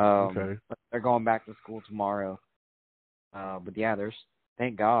okay. But they're going back to school tomorrow. But yeah,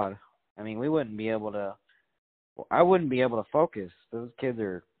 thank God. I mean, I wouldn't be able to focus. Those kids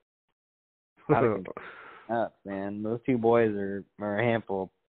are out of control, man. Those two boys are a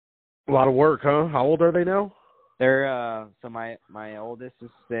handful. A lot of work, huh? How old are they now? They're so my oldest is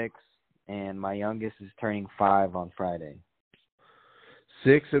 6, and my youngest is turning 5 on Friday.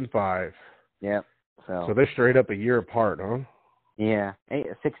 6 and 5. Yep. So they're straight up a year apart, huh? Yeah,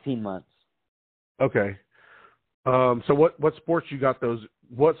 16 months. Okay. So what sports you got those?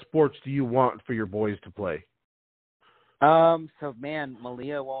 What sports do you want for your boys to play? So man,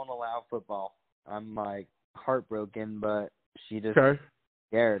 Malia won't allow football. I'm like heartbroken, but she just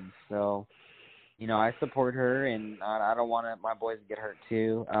scared. So, I support her, and I don't want my boys to get hurt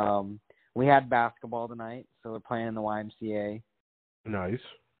too. We had basketball tonight, so we're playing in the YMCA. Nice.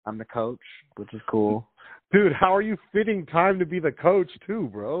 I'm the coach, which is cool. Dude, how are you fitting time to be the coach too,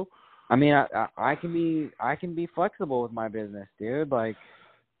 bro? I mean, I can be flexible with my business, dude. Like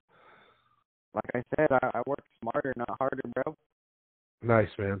I said, I work smarter, not harder, bro. Nice,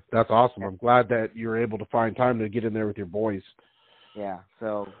 man. That's awesome. I'm glad that you're able to find time to get in there with your boys. Yeah.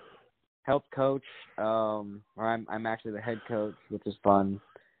 So, help coach. Or I'm actually the head coach, which is fun.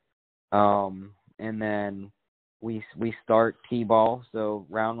 And then we start T-ball. So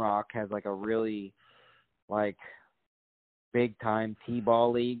Round Rock has like a really big time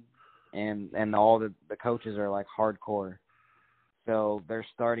T-ball league, and all the coaches are like hardcore. So they're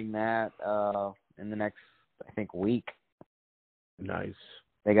starting that in the next, I think, week. Nice.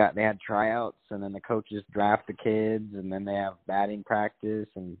 They had tryouts, and then the coaches draft the kids, and then they have batting practice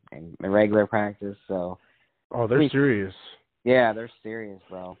and regular practice. So. Oh, they're serious. Yeah, they're serious,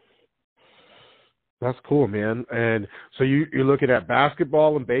 bro. That's cool, man. And so you're looking at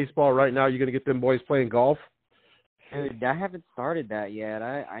basketball and baseball right now. You're gonna get them boys playing golf? Dude, I haven't started that yet.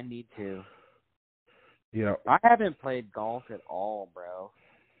 I need to. Yeah. I haven't played golf at all, bro.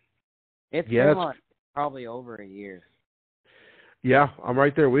 It's been like probably over a year. Yeah, I'm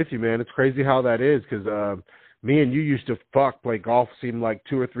right there with you, man. It's crazy how that is, because me and you used to play golf, seemed like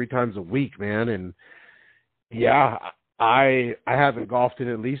 2 or 3 times a week, man. And yeah, I haven't golfed in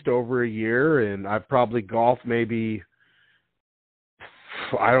at least over a year, and I've probably golfed maybe,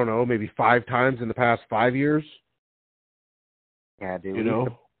 I don't know, maybe 5 times in the past 5 years. Yeah, dude. We used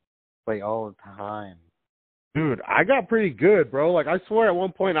to play all the time. Dude, I got pretty good, bro. Like, I swear at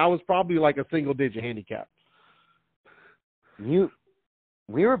one point I was probably like a single-digit handicap. We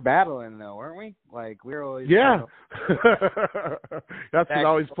were battling though, weren't we? Like, we were always That's what I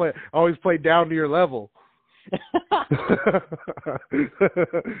always played down to your level.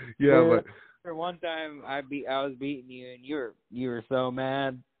 Yeah, but for one time I was beating you, and you were so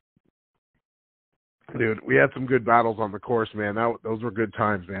mad. Dude, we had some good battles on the course, man. Those were good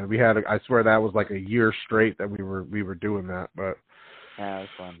times, man. We had I swear that was like a year straight that we were doing that, but yeah, it was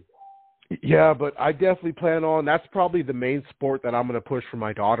fun. Yeah, but I definitely plan on. That's probably the main sport that I'm going to push for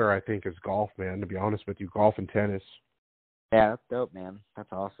my daughter, I think, is golf, man, to be honest with you. Golf and tennis. Yeah, that's dope, man. That's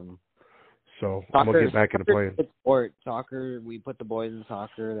awesome. So I'm going to get back into playing. Good sport. Soccer, we put the boys in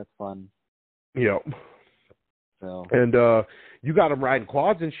soccer. That's fun. Yep. So. And you got them riding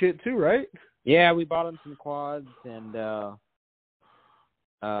quads and shit too, right? Yeah, we bought them some quads, and I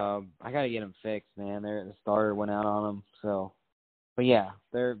got to get them fixed, man. The starter went out on them, so. But yeah,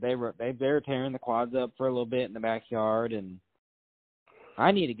 they were tearing the quads up for a little bit in the backyard, and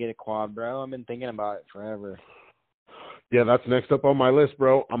I need to get a quad, bro. I've been thinking about it forever. Yeah, that's next up on my list,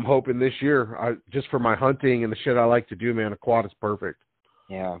 bro. I'm hoping this year, just for my hunting and the shit I like to do, man, a quad is perfect.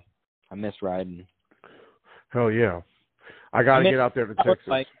 Yeah, I miss riding. Hell yeah, I got to get out there to Texas.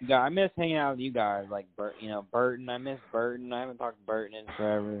 I miss hanging out with you guys, like Burton. I miss Burton. I haven't talked to Burton in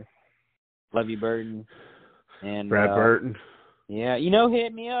forever. Love you, Burton. And Brad Burton. Yeah, who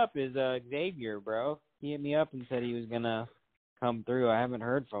hit me up is Xavier, bro. He hit me up and said he was gonna come through. I haven't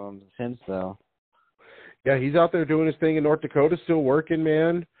heard from him since, though. Yeah, he's out there doing his thing in North Dakota, still working,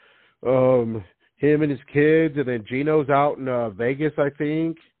 man. Him and his kids, and then Gino's out in Vegas, I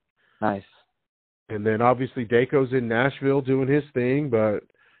think. Nice. And then obviously Daco's in Nashville doing his thing, but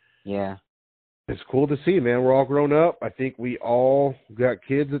yeah, it's cool to see, man. We're all grown up. I think we all got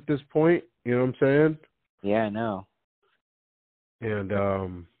kids at this point. You know what I'm saying? Yeah, I know. And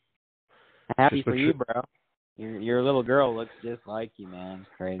happy for you, bro. Your little girl looks just like you, man. It's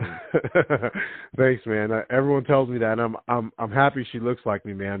crazy. Thanks, man. Everyone tells me that, and I'm happy she looks like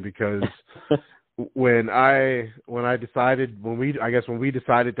me, man. Because when we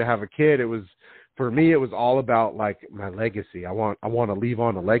decided to have a kid, it was, for me, it was all about like my legacy. I want to leave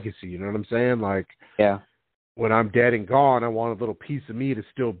on a legacy. You know what I'm saying? Like, yeah. When I'm dead and gone, I want a little piece of me to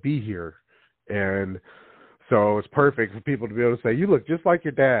still be here, and so it's perfect for people to be able to say, you look just like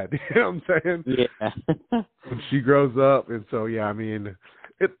your dad. You know what I'm saying? Yeah. When she grows up. And so, yeah, I mean,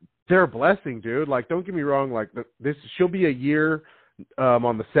 they're a blessing, dude. Like, don't get me wrong. Like, she'll be a year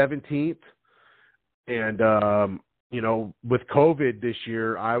on the 17th. And with COVID this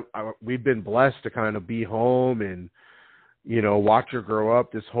year, we've been blessed to kind of be home and watch her grow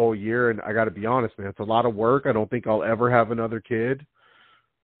up this whole year. And I got to be honest, man, it's a lot of work. I don't think I'll ever have another kid,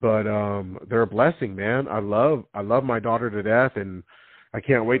 but they're a blessing, man. I love my daughter to death, and I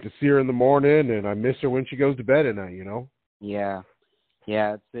can't wait to see her in the morning, and I miss her when she goes to bed at night. Yeah,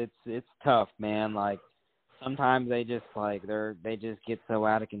 it's tough, man. Like sometimes they just they just get so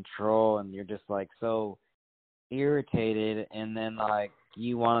out of control, and you're just like so irritated, and then like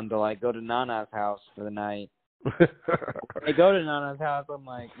you want them to like go to Nana's house for the night. They go to Nana's house. I'm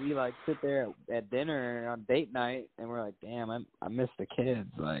like, we like sit there at dinner on date night, and we're like, damn, I miss the kids.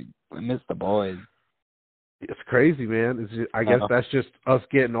 Like I miss the boys. It's crazy, man. I guess that's just us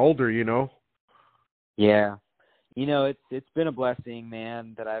getting older, Yeah. It's been a blessing,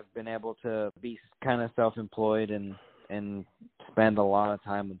 man, that I've been able to be kind of self-employed and spend a lot of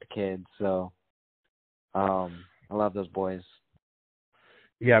time with the kids. So, I love those boys.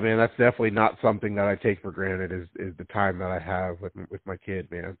 Yeah, man, that's definitely not something that I take for granted is the time that I have with my kid,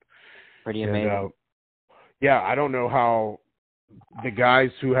 man. Pretty amazing. And, I don't know how the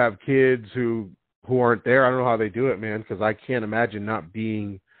guys who have kids who aren't there, I don't know how they do it, man, because I can't imagine not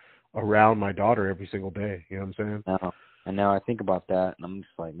being around my daughter every single day. You know what I'm saying? No, I know. I think about that, and I'm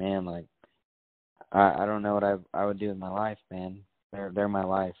just like, man, like I don't know what I would do with my life, man. They're my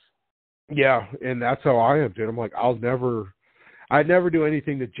life. Yeah, and that's how I am, dude. I'm like, I'd never do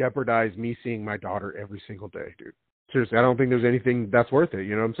anything to jeopardize me seeing my daughter every single day, dude. Seriously, I don't think there's anything that's worth it.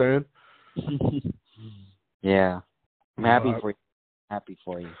 You know what I'm saying? Yeah, I'm happy for you. Happy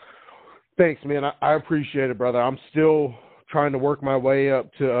for you. Thanks, man. I appreciate it, brother. I'm still trying to work my way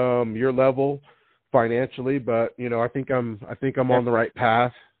up to your level financially, but I think I'm on the right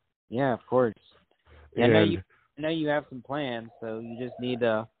path. Yeah, of course. Yeah, I know you have some plans, so you just need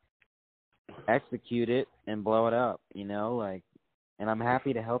to execute it and blow it up, and I'm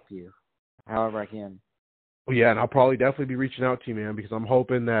happy to help you however I can. Well, yeah, and I'll probably definitely be reaching out to you, man, because I'm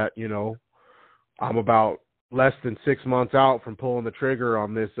hoping that, I'm about less than 6 months out from pulling the trigger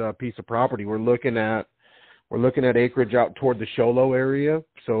on this piece of property. We're looking at acreage out toward the Show Low area,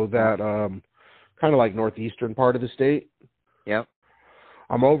 so that kind of like northeastern part of the state. Yep.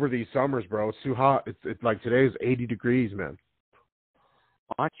 I'm over these summers, bro. It's too hot. It's like today's 80 degrees, man.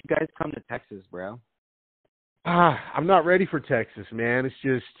 Why don't you guys come to Texas, bro? I'm not ready for Texas, man. It's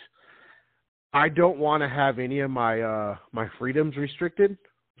just I don't want to have any of my my freedoms restricted.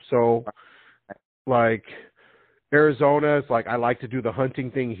 So like Arizona is like I like to do the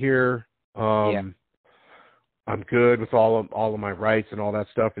hunting thing here. I'm good with all of my rights and all that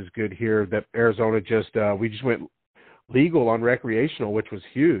stuff is good here. That Arizona we just went legal on recreational, which was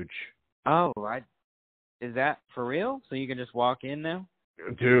huge. Oh, is that for real? So you can just walk in now?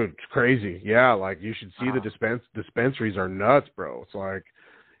 Dude, it's crazy. Yeah, like you should see the dispensaries are nuts, bro. It's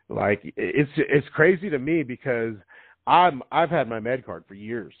like it's crazy to me because I've had my med card for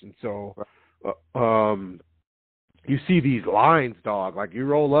years, and so you see these lines, dog. Like you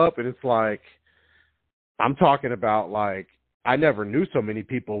roll up and it's like I'm talking about like I never knew so many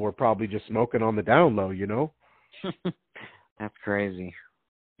people were probably just smoking on the down low, That's crazy.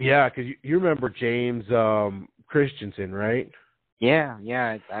 Yeah, because you remember James Christensen, right? Yeah.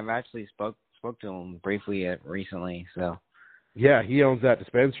 I've actually spoke to him briefly recently. So. Yeah, he owns that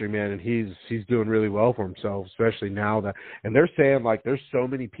dispensary, man, and he's doing really well for himself, especially now that. And they're saying like there's so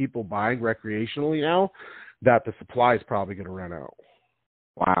many people buying recreationally now that the supply is probably going to run out.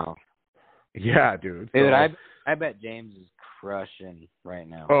 Wow. Yeah, dude. Dude, I bet James is crushing right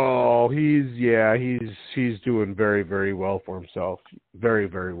now. Oh, he's doing very, very well for himself. Very,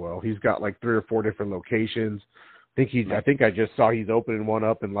 very well. He's got like 3 or 4 different locations. I think I just saw he's opening one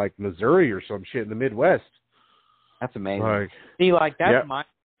up in like Missouri or some shit in the Midwest. That's amazing. Like, see, like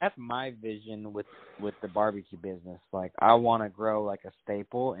that's my vision with the barbecue business. Like I want to grow like a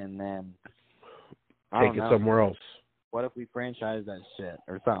staple and then take it somewhere else. What if we franchise that shit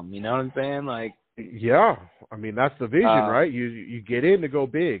or something? You know what I'm saying? Like, yeah, I mean that's the vision, right? You get in to go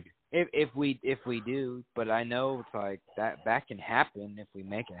big. If we do, but I know it's like that can happen if we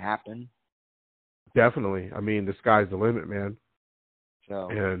make it happen. Definitely. I mean, the sky's the limit, man. So.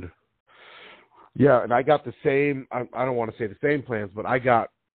 And yeah, and I got the same. I don't want to say the same plans, but I got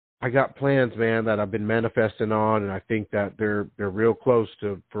plans, man, that I've been manifesting on, and I think that they're real close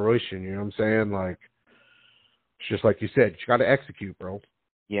to fruition. You know what I'm saying? Like, it's just like you said, you got to execute, bro.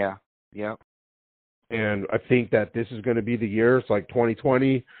 Yeah. Yep. And I think that this is going to be the year. It's like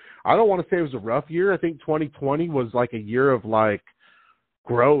 2020. I don't want to say it was a rough year. I think 2020 was like a year of like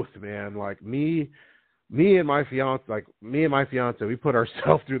growth, man. Like me me and my fiance, we put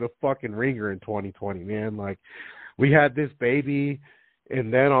ourselves through the fucking ringer in 2020, man. Like, we had this baby,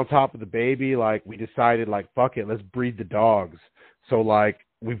 and then on top of the baby, like, we decided, like, fuck it, let's breed the dogs. So, like,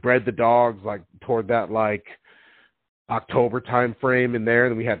 we bred the dogs, like, toward that, like, October time frame in there,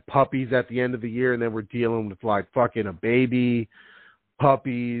 and we had puppies at the end of the year, and then we're dealing with, like, fucking a baby,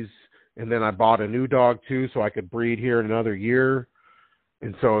 puppies, and then I bought a new dog, too, so I could breed here in another year.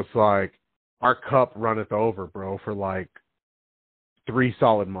 And so it's like, our cup runneth over, bro, for, like, 3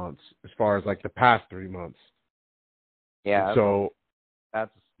 solid months, as far as, like, the past 3 months. Yeah. So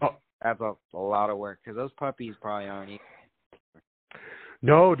that's a lot of work, because those puppies probably aren't easy.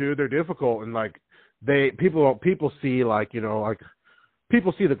 No, dude, they're difficult, and like people see, like, you know, like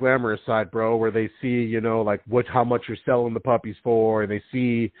people see the glamorous side, bro, where they see, you know, like how much you're selling the puppies for, and they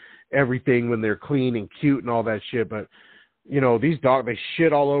see everything when they're clean and cute and all that shit. But you know, these dogs, they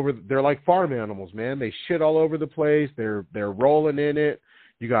shit all over. They're like farm animals, man. They shit all over the place. They're rolling in it.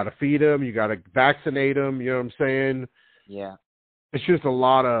 You got to feed them. You got to vaccinate them. You know what I'm saying? Yeah. It's just a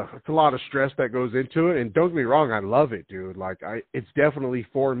lot of stress that goes into it. And don't get me wrong, I love it, dude. Like, it's definitely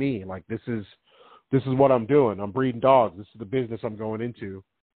for me. Like, this is what I'm doing. I'm breeding dogs. This is the business I'm going into.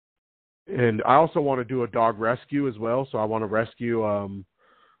 And I also want to do a dog rescue as well. So I want to rescue, I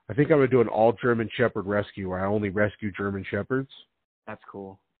think I'm going to do an all German Shepherd rescue where I only rescue German Shepherds. That's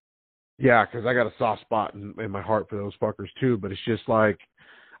cool. Yeah, because I got a soft spot in my heart for those fuckers too. But it's just like,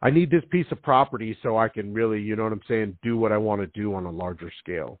 I need this piece of property so I can really, you know what I'm saying, do what I want to do on a larger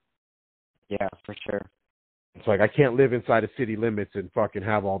scale. Yeah, for sure. It's like I can't live inside of city limits and fucking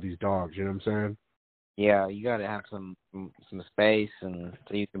have all these dogs, you know what I'm saying? Yeah, you got to have some space, and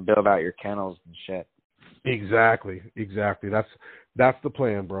so you can build out your kennels and shit. Exactly. That's the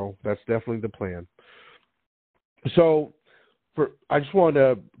plan, bro. That's definitely the plan. So, I just want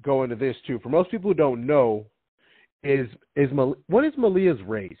to go into this too. For most people who don't know, what is Malia's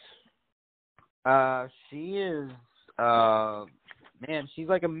race? She is man, she's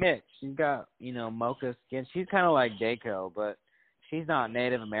like a mix. She's got, you know, mocha skin. She's kind of like Daco, but she's not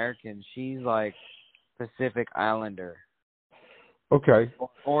Native American. She's like Pacific Islander. Okay.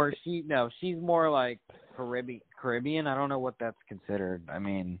 Or she's more like Caribbean. I don't know what that's considered. I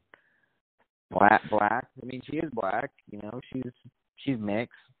mean, black. I mean, she is black. You know, she's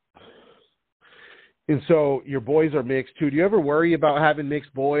mixed. And so your boys are mixed too. Do you ever worry about having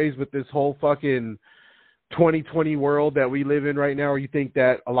mixed boys with this whole fucking 2020 world that we live in right now? Or you think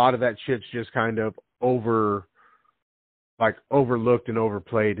that a lot of that shit's just kind of overlooked and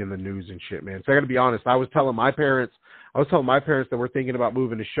overplayed in the news and shit, man? So I got to be honest. I was telling my parents that we're thinking about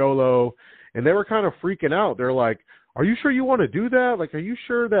moving to Show Low, and they were kind of freaking out. They're like, "Are you sure you want to do that? Like, are you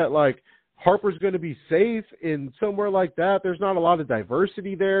sure that like Harper's going to be safe in somewhere like that? There's not a lot of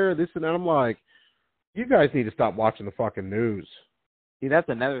diversity there. This and that." I'm like, you guys need to stop watching the fucking news. See, that's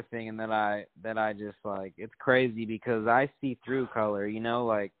another thing, and that I just like, it's crazy because I see through color, you know,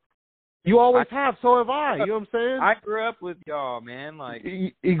 like you always have, so have I. You know what I'm saying? I grew up with y'all, man. Like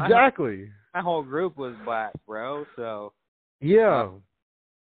exactly. My whole group was black, bro. So yeah.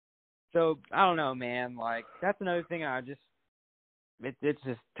 So I don't know, man. Like that's another thing. It's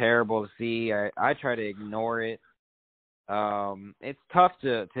just terrible to see. I try to ignore it. It's tough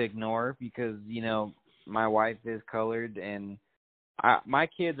to ignore because, you know, my wife is colored and my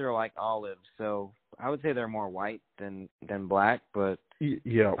kids are like olive, so I would say they're more white than black, but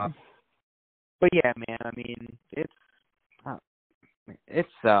yeah. But yeah, man, I mean, it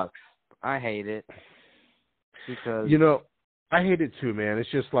sucks. I hate it because, you know, I hate it too, man. It's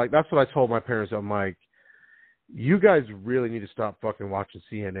just like, that's what I told my parents. I'm like, you guys really need to stop fucking watching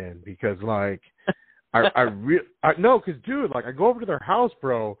CNN because like no, because dude, like I go over to their house,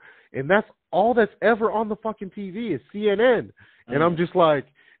 bro, and that's all that's ever on the fucking TV is CNN. And I'm just like,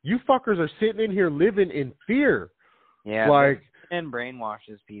 you fuckers are sitting in here living in fear. Yeah, like, and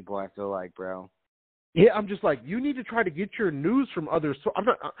brainwashes people, I feel like, bro. Yeah, I'm just like, you need to try to get your news from others. So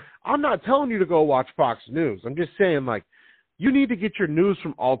I'm not telling you to go watch Fox News. I'm just saying, like, you need to get your news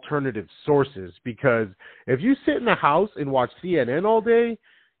from alternative sources, because if you sit in the house and watch CNN all day,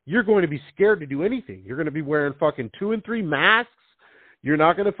 you're going to be scared to do anything. You're going to be wearing fucking 2 and 3 masks. You're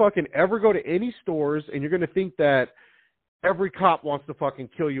not going to fucking ever go to any stores, and you're going to think that every cop wants to fucking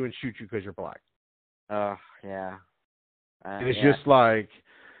kill you and shoot you because you're black. Yeah. And it's just like,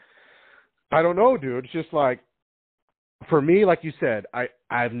 I don't know, dude. It's just like, for me, like you said,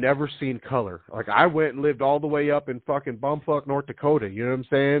 I've never seen color. Like, I went and lived all the way up in fucking bumfuck North Dakota, you know what I'm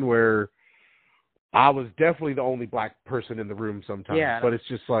saying, where I was definitely the only black person in the room sometimes. Yeah. But it's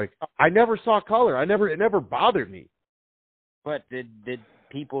just like, I never saw color. It never bothered me. But did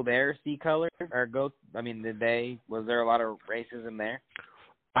people there see color or go? I mean, was there a lot of racism there?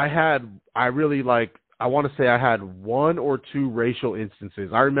 I want to say I had one or two racial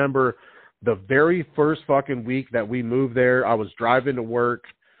instances. I remember the very first fucking week that we moved there, I was driving to work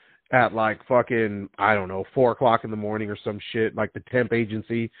at like fucking, I don't know, 4:00 in the morning or some shit, like the temp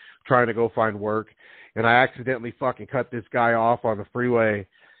agency, trying to go find work. And I accidentally fucking cut this guy off on the freeway,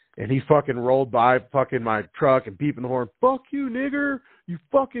 and he fucking rolled by fucking my truck and beeping the horn, "Fuck you, nigger, you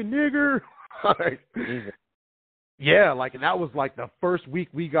fucking nigger." Like, yeah, like, and that was like the first week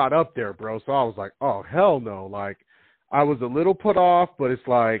we got up there, bro. So I was like, oh, hell no. Like, I was a little put off, but it's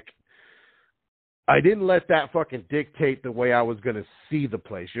like, I didn't let that fucking dictate the way I was going to see the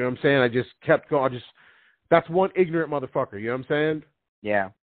place. You know what I'm saying? I just kept going. That's one ignorant motherfucker. You know what I'm saying? Yeah.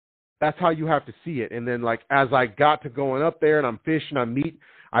 That's how you have to see it. And then, like, as I got to going up there and I'm fishing, I'm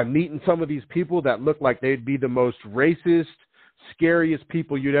meeting some of these people that look like they'd be the most racist, scariest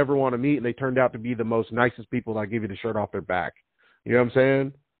people you'd ever want to meet, and they turned out to be the most nicest people that give you the shirt off their back. You know what I'm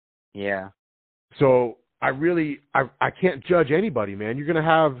saying? Yeah. So I can't judge anybody, man. You're going to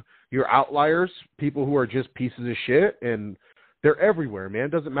have your outliers, people who are just pieces of shit, and they're everywhere, man.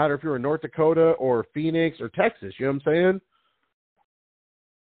 It doesn't matter if you're in North Dakota or Phoenix or Texas. You know what I'm saying?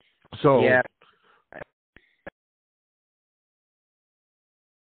 So yeah.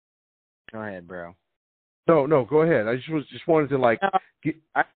 Go ahead, bro. No, go ahead. I just wanted to like. I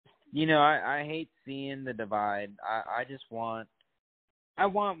hate seeing the divide. I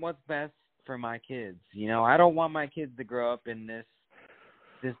want what's best for my kids. You know, I don't want my kids to grow up in this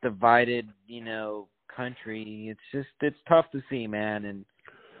divided, country. It's tough to see, man, and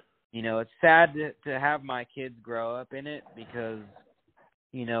it's sad to have my kids grow up in it because,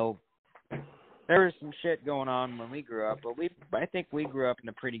 there was some shit going on when we grew up, but I think we grew up in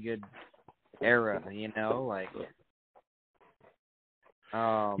a pretty good era, like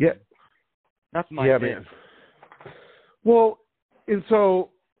yeah, that's my yeah, thing. man. Well, and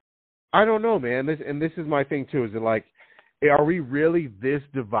so I don't know, man. This is my thing too. Is it like, are we really this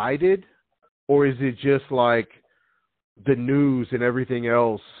divided, or is it just like the news and everything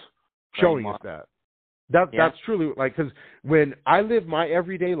else showing us that? That's truly like, because when I live my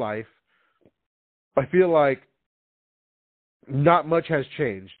everyday life, I feel like not much has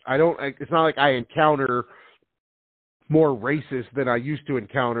changed. It's not like I encounter more racist than I used to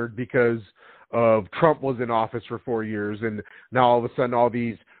encounter because of Trump was in office for 4 years, and now all of a sudden all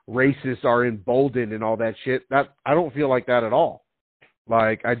these racists are emboldened and all that shit. That I don't feel like that at all.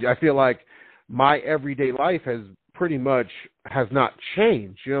 Like I feel like my everyday life has not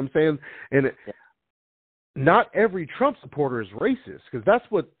changed. You know what I'm saying? And not every Trump supporter is racist, because that's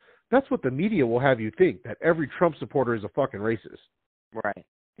what the media will have you think, that every Trump supporter is a fucking racist. Right.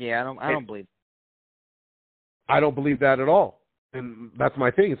 Yeah, I don't believe. I don't believe that at all. And that's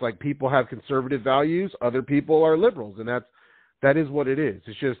my thing. It's like people have conservative values, other people are liberals, and that is what it is.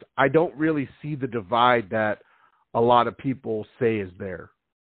 It's just I don't really see the divide that a lot of people say is there.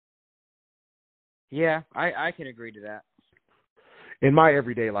 Yeah, I can agree to that. In my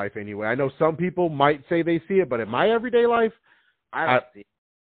everyday life anyway. I know some people might say they see it, but in my everyday life, I don't see it.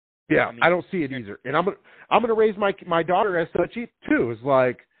 Yeah, I don't see it either. And I'm gonna raise my daughter as such too. It's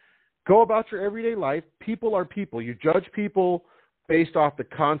like, go about your everyday life. People are people. You judge people based off the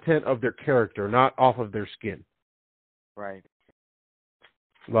content of their character, not off of their skin. Right.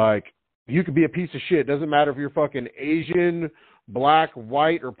 Like, you could be a piece of shit. Doesn't matter if you're fucking Asian, black,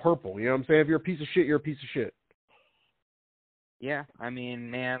 white, or purple. You know what I'm saying? If you're a piece of shit, you're a piece of shit. Yeah, I mean,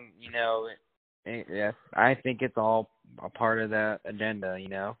 man, I think it's all a part of that agenda,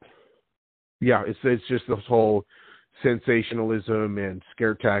 Yeah, it's just this whole sensationalism and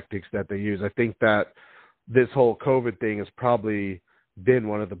scare tactics that they use. I think that this whole COVID thing has probably been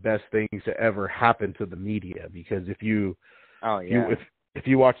one of the best things to ever happen to the media, because if you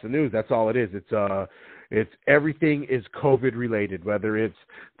watch the news, that's all it is. It's everything is COVID related, whether it's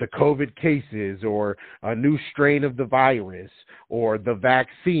the COVID cases or a new strain of the virus or the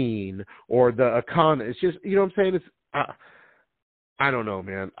vaccine or the economy. It's just, you know what I'm saying? It's I don't know,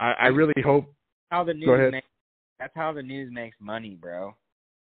 man. I really hope. How the news that's how the news makes money, bro.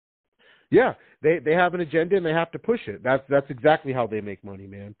 Yeah, they have an agenda and they have to push it. That's exactly how they make money,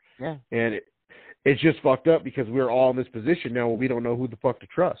 man. Yeah. And it's just fucked up because we're all in this position now where we don't know who the fuck to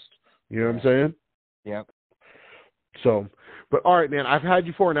trust. You know what I'm saying? Yep. So, but all right, man, I've had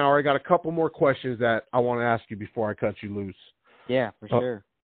you for an hour. I got a couple more questions that I want to ask you before I cut you loose. Yeah, for sure.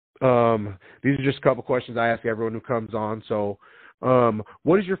 These are just a couple questions I ask everyone who comes on. So,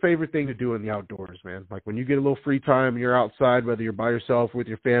 what is your favorite thing to do in the outdoors, man? Like when you get a little free time and you're outside, whether you're by yourself, with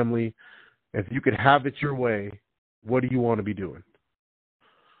your family, if you could have it your way, what do you want to be doing?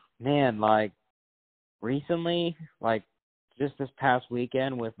 man, like recently, like just this past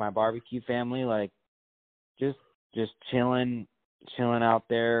weekend with my barbecue family, like just chilling out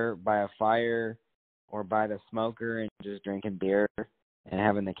there by a fire or by the smoker and just drinking beer and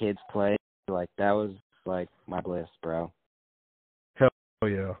having the kids play. Like that was like my bliss, bro. Hell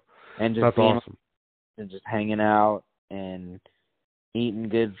yeah. And just That's being awesome. and just hanging out and eating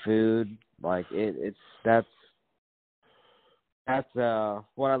good food. Like that's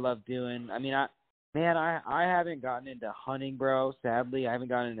what I love doing. I mean, I haven't gotten into hunting, bro. Sadly, I haven't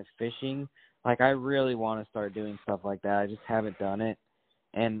gotten into fishing. Like, I really want to start doing stuff like that. I just haven't done it.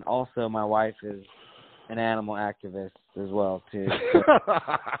 And also, my wife is an animal activist as well, too.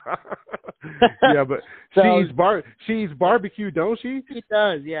 Yeah, but So, she's barbecue, don't she? she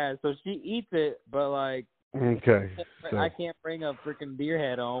does, yeah. So she eats it, but, like, Okay. So. I can't bring a freaking deer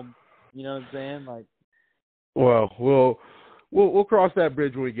head home. You know what I'm saying? Like, well, we'll cross that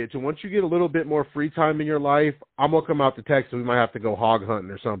bridge when we get to it. Once you get a little bit more free time in your life, I'm going to come out to Texas. We might have to go hog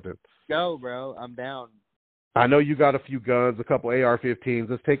hunting or something. go, bro. I'm down. I know you got a few guns, a couple AR-15s.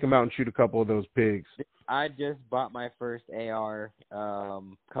 Let's take them out and shoot a couple of those pigs. I just bought my first AR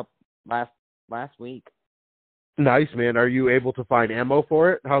last week. Nice, man. Are you able to find ammo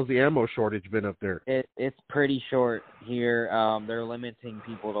for it? How's the ammo shortage been up there? It's pretty short here. They're limiting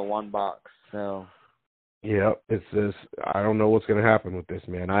people to one box, so. Yeah, it's this. I don't know what's going to happen with this,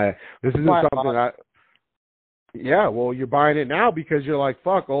 man. This isn't something Yeah, well, you're buying it now because you're like,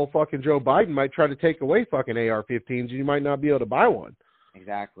 fuck, old fucking Joe Biden might try to take away fucking AR-15s and you might not be able to buy one.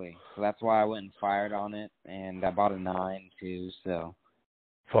 Exactly. So that's why I went and fired on it, and I bought a 9 too. So.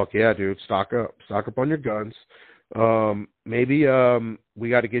 Fuck yeah, dude. Stock up on your guns. Maybe we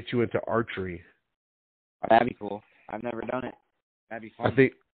got to get you into archery. That'd be cool. I've never done it. That'd be fun.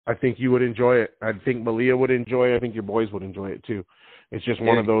 I think you would enjoy it. I think Malia would enjoy it. I think your boys would enjoy it too. It's just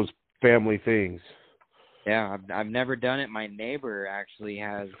one of those family things. Yeah, I've never done it. My neighbor actually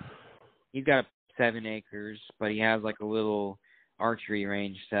he's got 7 acres, but he has like a little archery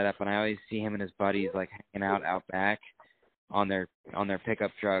range set up, and I always see him and his buddies like hanging out back on their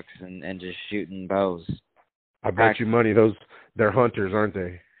pickup trucks and just shooting bows. I bet you money they're hunters, aren't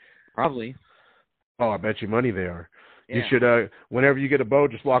they? Probably. Oh, I bet you money they are. Yeah. You should, whenever you get a bow,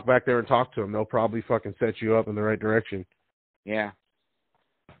 just walk back there and talk to them. They'll probably fucking set you up in the right direction. Yeah.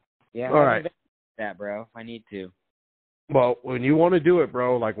 Yeah. All right. That, bro. I need to. Well, when you want to do it,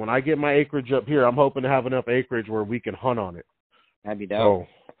 bro, like when I get my acreage up here, I'm hoping to have enough acreage where we can hunt on it. That'd be dope. Oh,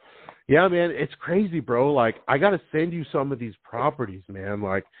 yeah, man, it's crazy, bro. Like, I got to send you some of these properties, man.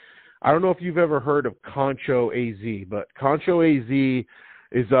 Like, I don't know if you've ever heard of Concho AZ, but Concho AZ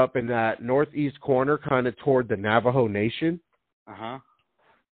is up in that northeast corner, kind of toward the Navajo Nation. Uh-huh.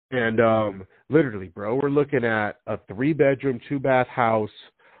 And literally, bro, we're looking at a 3-bedroom, 2-bath house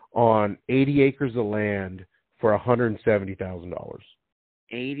on 80 acres of land for $170,000.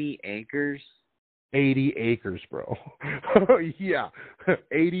 80 acres? 80 acres, bro. Yeah,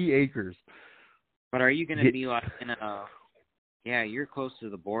 80 acres. But are you going to be like in yeah, you're close to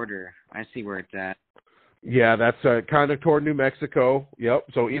the border. I see where it's at. Yeah, that's kind of toward New Mexico. Yep,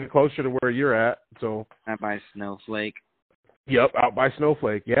 so even closer to where you're at. So out by Snowflake. Yep, out by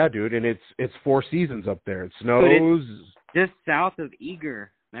Snowflake. Yeah, dude, and it's 4 seasons up there. It snows. Just south of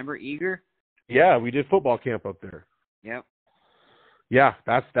Eager. Remember Eager? Yeah, we did football camp up there. Yep. Yeah,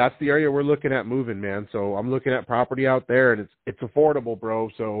 that's the area we're looking at moving, man. So I'm looking at property out there, and it's affordable, bro.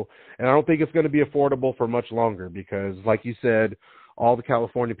 So, and I don't think it's going to be affordable for much longer because, like you said, all the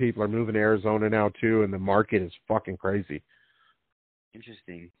California people are moving to Arizona now too, and the market is fucking crazy.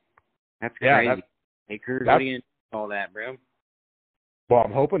 Interesting. That's crazy. Acres. What are you going to do all that, bro? Well,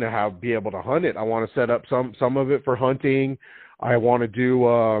 I'm hoping to be able to hunt it. I want to set up some of it for hunting. I want to do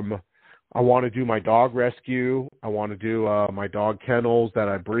my dog rescue. I want to do my dog kennels that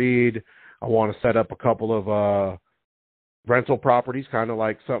I breed. I want to set up a couple of rental properties, kind of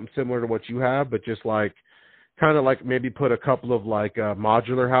like something similar to what you have, but just like kind of like maybe put a couple of like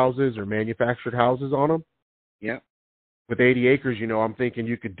modular houses or manufactured houses on them. Yep. With 80 acres, I'm thinking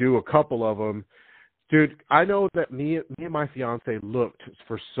you could do a couple of them. Dude, I know that me and my fiance looked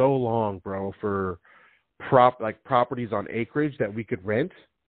for so long, bro, for properties on acreage that we could rent.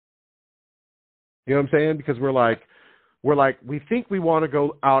 You know what I'm saying? Because we're like we think we want to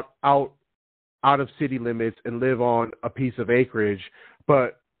go out of city limits and live on a piece of acreage,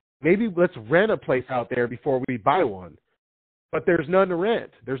 but maybe let's rent a place out there before we buy one. But there's none to rent.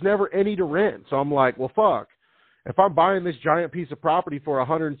 There's never any to rent. So I'm like, well, fuck. If I'm buying this giant piece of property for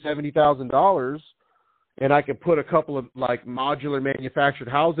 $170,000 and I can put a couple of like modular manufactured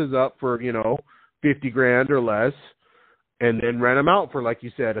houses up for, $50,000 or less, and then rent them out for, like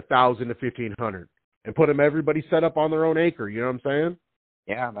you said, 1,000 to 1,500, and put them everybody set up on their own acre. You know what I'm saying?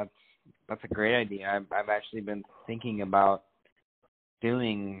 Yeah, that's a great idea. I've actually been thinking about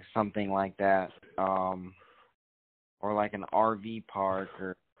doing something like that, or like an RV park,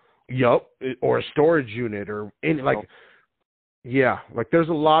 or Yup, or a storage unit, or any like. Yeah, like there's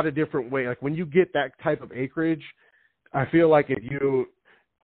a lot of different ways. Like when you get that type of acreage, I feel like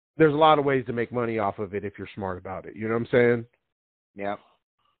there's a lot of ways to make money off of it if you're smart about it. You know what I'm saying? yeah.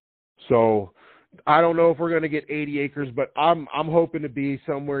 So I don't know if we're going to get 80 acres, but I'm hoping to be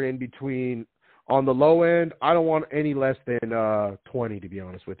somewhere in between. On the low end, I don't want any less than 20, to be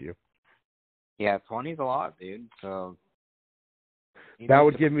honest with you. Yeah, 20's a lot, dude. So That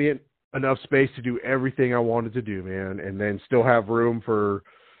would give me enough space to do everything I wanted to do, man, and then still have room for,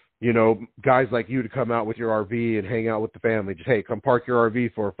 guys like you to come out with your RV and hang out with the family. Just, hey, come park your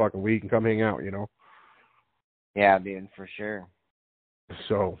RV for a fucking week and come hang out, Yeah, dude, for sure.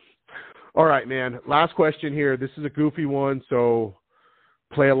 So, all right, man. Last question here. This is a goofy one, so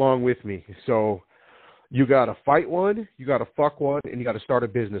play along with me. So, you got to fight one, you got to fuck one, and you got to start a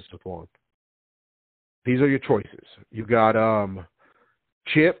business with one. These are your choices. You got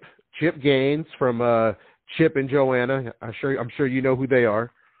Chip Gaines from Chip and Joanna. I'm sure you know who they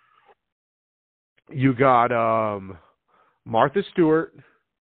are. You got Martha Stewart,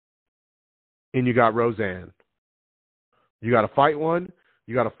 and you got Roseanne. You got to fight one,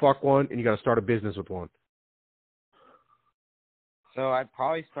 you got to fuck one, and you got to start a business with one. So I'd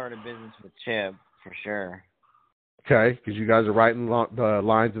probably start a business with Chip for sure. Okay, because you guys are right in the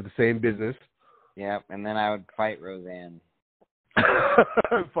lines of the same business. Yep, and then I would fight Roseanne.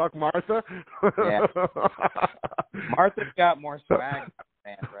 Fuck Martha. Yeah. Martha's got more swag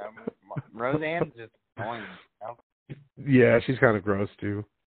than bro. Roseanne's just annoying. Yeah, she's kind of gross too.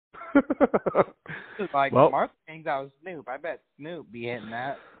 Like, well, Martha hangs out with Snoop. I bet Snoop be hitting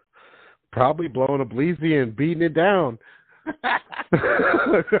that. Probably blowing a bleezy and beating it down.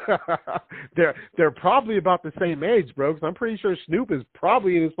 They're probably about the same age, bro. Because I'm pretty sure Snoop is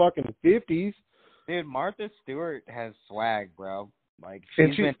probably in his fucking 50s. Dude, Martha Stewart has swag, bro. Like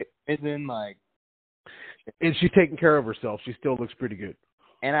she's been prison, like, and she's taking care of herself. She still looks pretty good.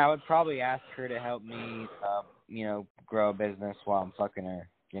 And I would probably ask her to help me, grow a business while I'm fucking her.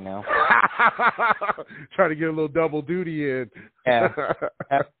 Try to get a little double duty in. Yeah,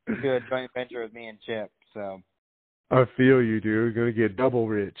 have to do a joint venture with me and Chip. So I feel you, dude. You're gonna get double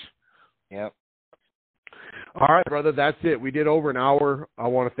rich. Yep. All right, brother. That's it. We did over an hour. I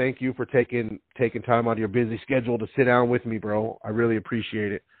want to thank you for taking time out of your busy schedule to sit down with me, bro. I really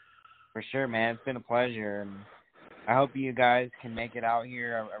appreciate it. For sure, man. It's been a pleasure, and I hope you guys can make it out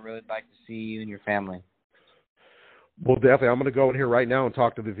here. I really like to see you and your family. Well, definitely. I'm going to go in here right now and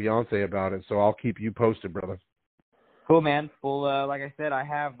talk to the fiance about it, so I'll keep you posted, brother. Cool, man. Well, like I said, I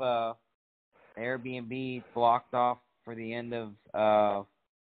have Airbnb blocked off for the end of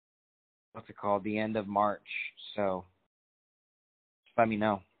the end of March. So just let me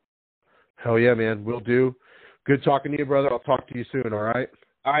know. Hell yeah, man. Will do. Good talking to you, brother. I'll talk to you soon, all right?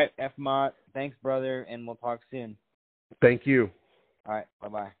 All right, F-Mott. Thanks, brother, and we'll talk soon. Thank you. All right,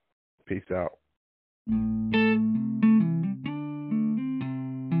 bye-bye. Peace out.